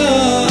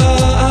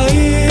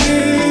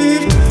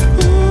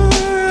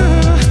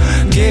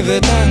 Give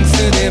thanks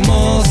to the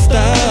most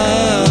high。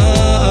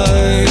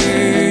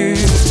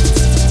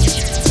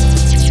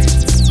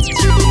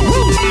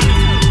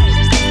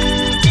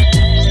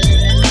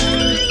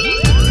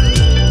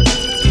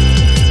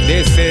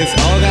 This is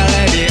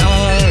Ogaworks。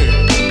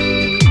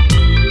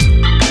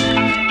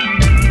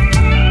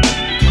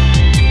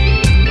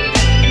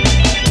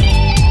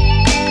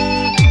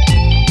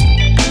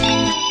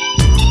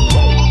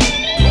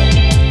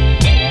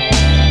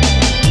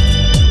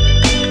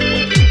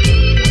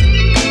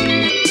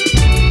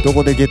ど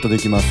こでゲットで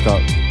きますか？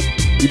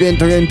イベン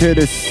ト限定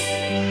です。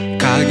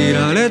限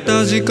られ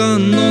た時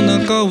間の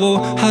中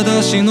を裸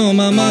足の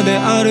ままで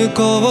歩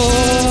こう。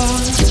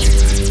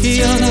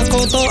嫌な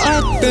こと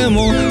あって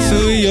も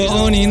水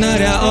曜にな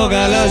りゃオ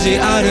ガラジ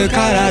ある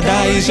から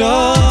大丈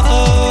夫。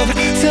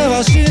世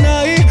話し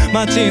ない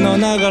街の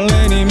流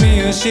れに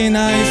見失い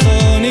そ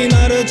うに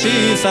なる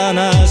小さ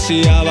な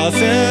幸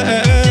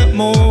せ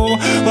も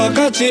分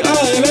かち合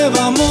えれ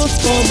ばもっ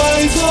と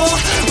倍増。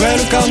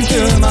 Welcome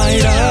to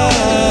my life。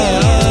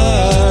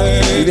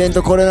 イベン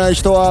ト来れない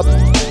人は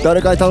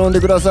誰かに頼んで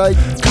ください。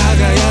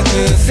輝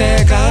く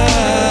世界、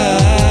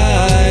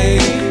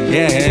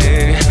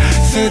yeah、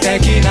素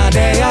敵な出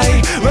会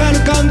い。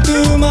 Welcome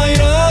to my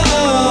life。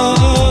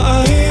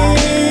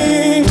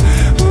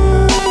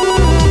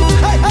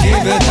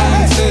 Give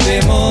thanks to the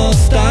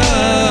most high。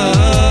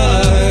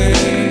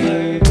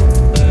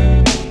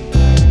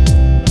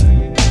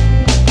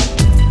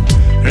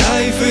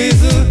 Life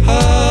is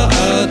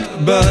hard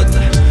but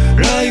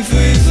life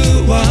is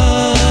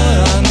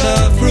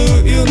wonderful。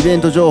 イベ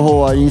ント情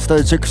報はインスタ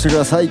でチェックしてく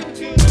ださい。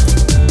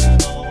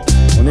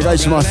お願い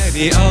します。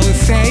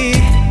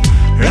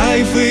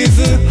 Life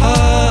is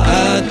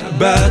hard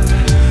but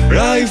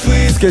life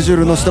is スケジュー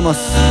ル載せてます。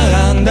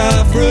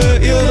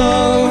 wonderful you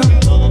know。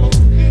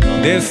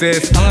 This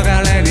is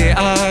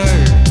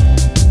Ogaworks。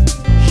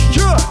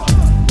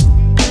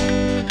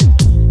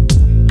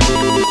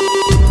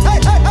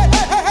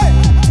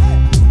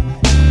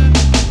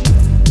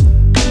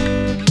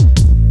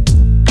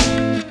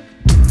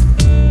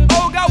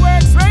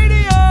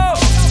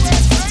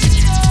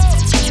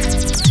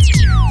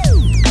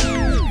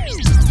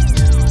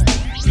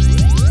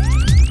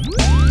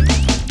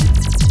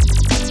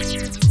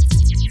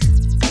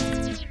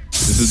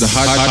is the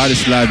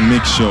hottest live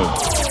mix show.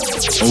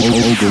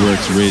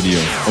 Ogaworks Radio.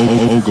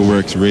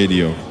 Ogaworks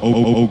Radio.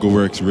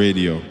 Ogaworks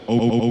Radio.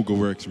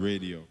 Ogaworks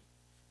Radio.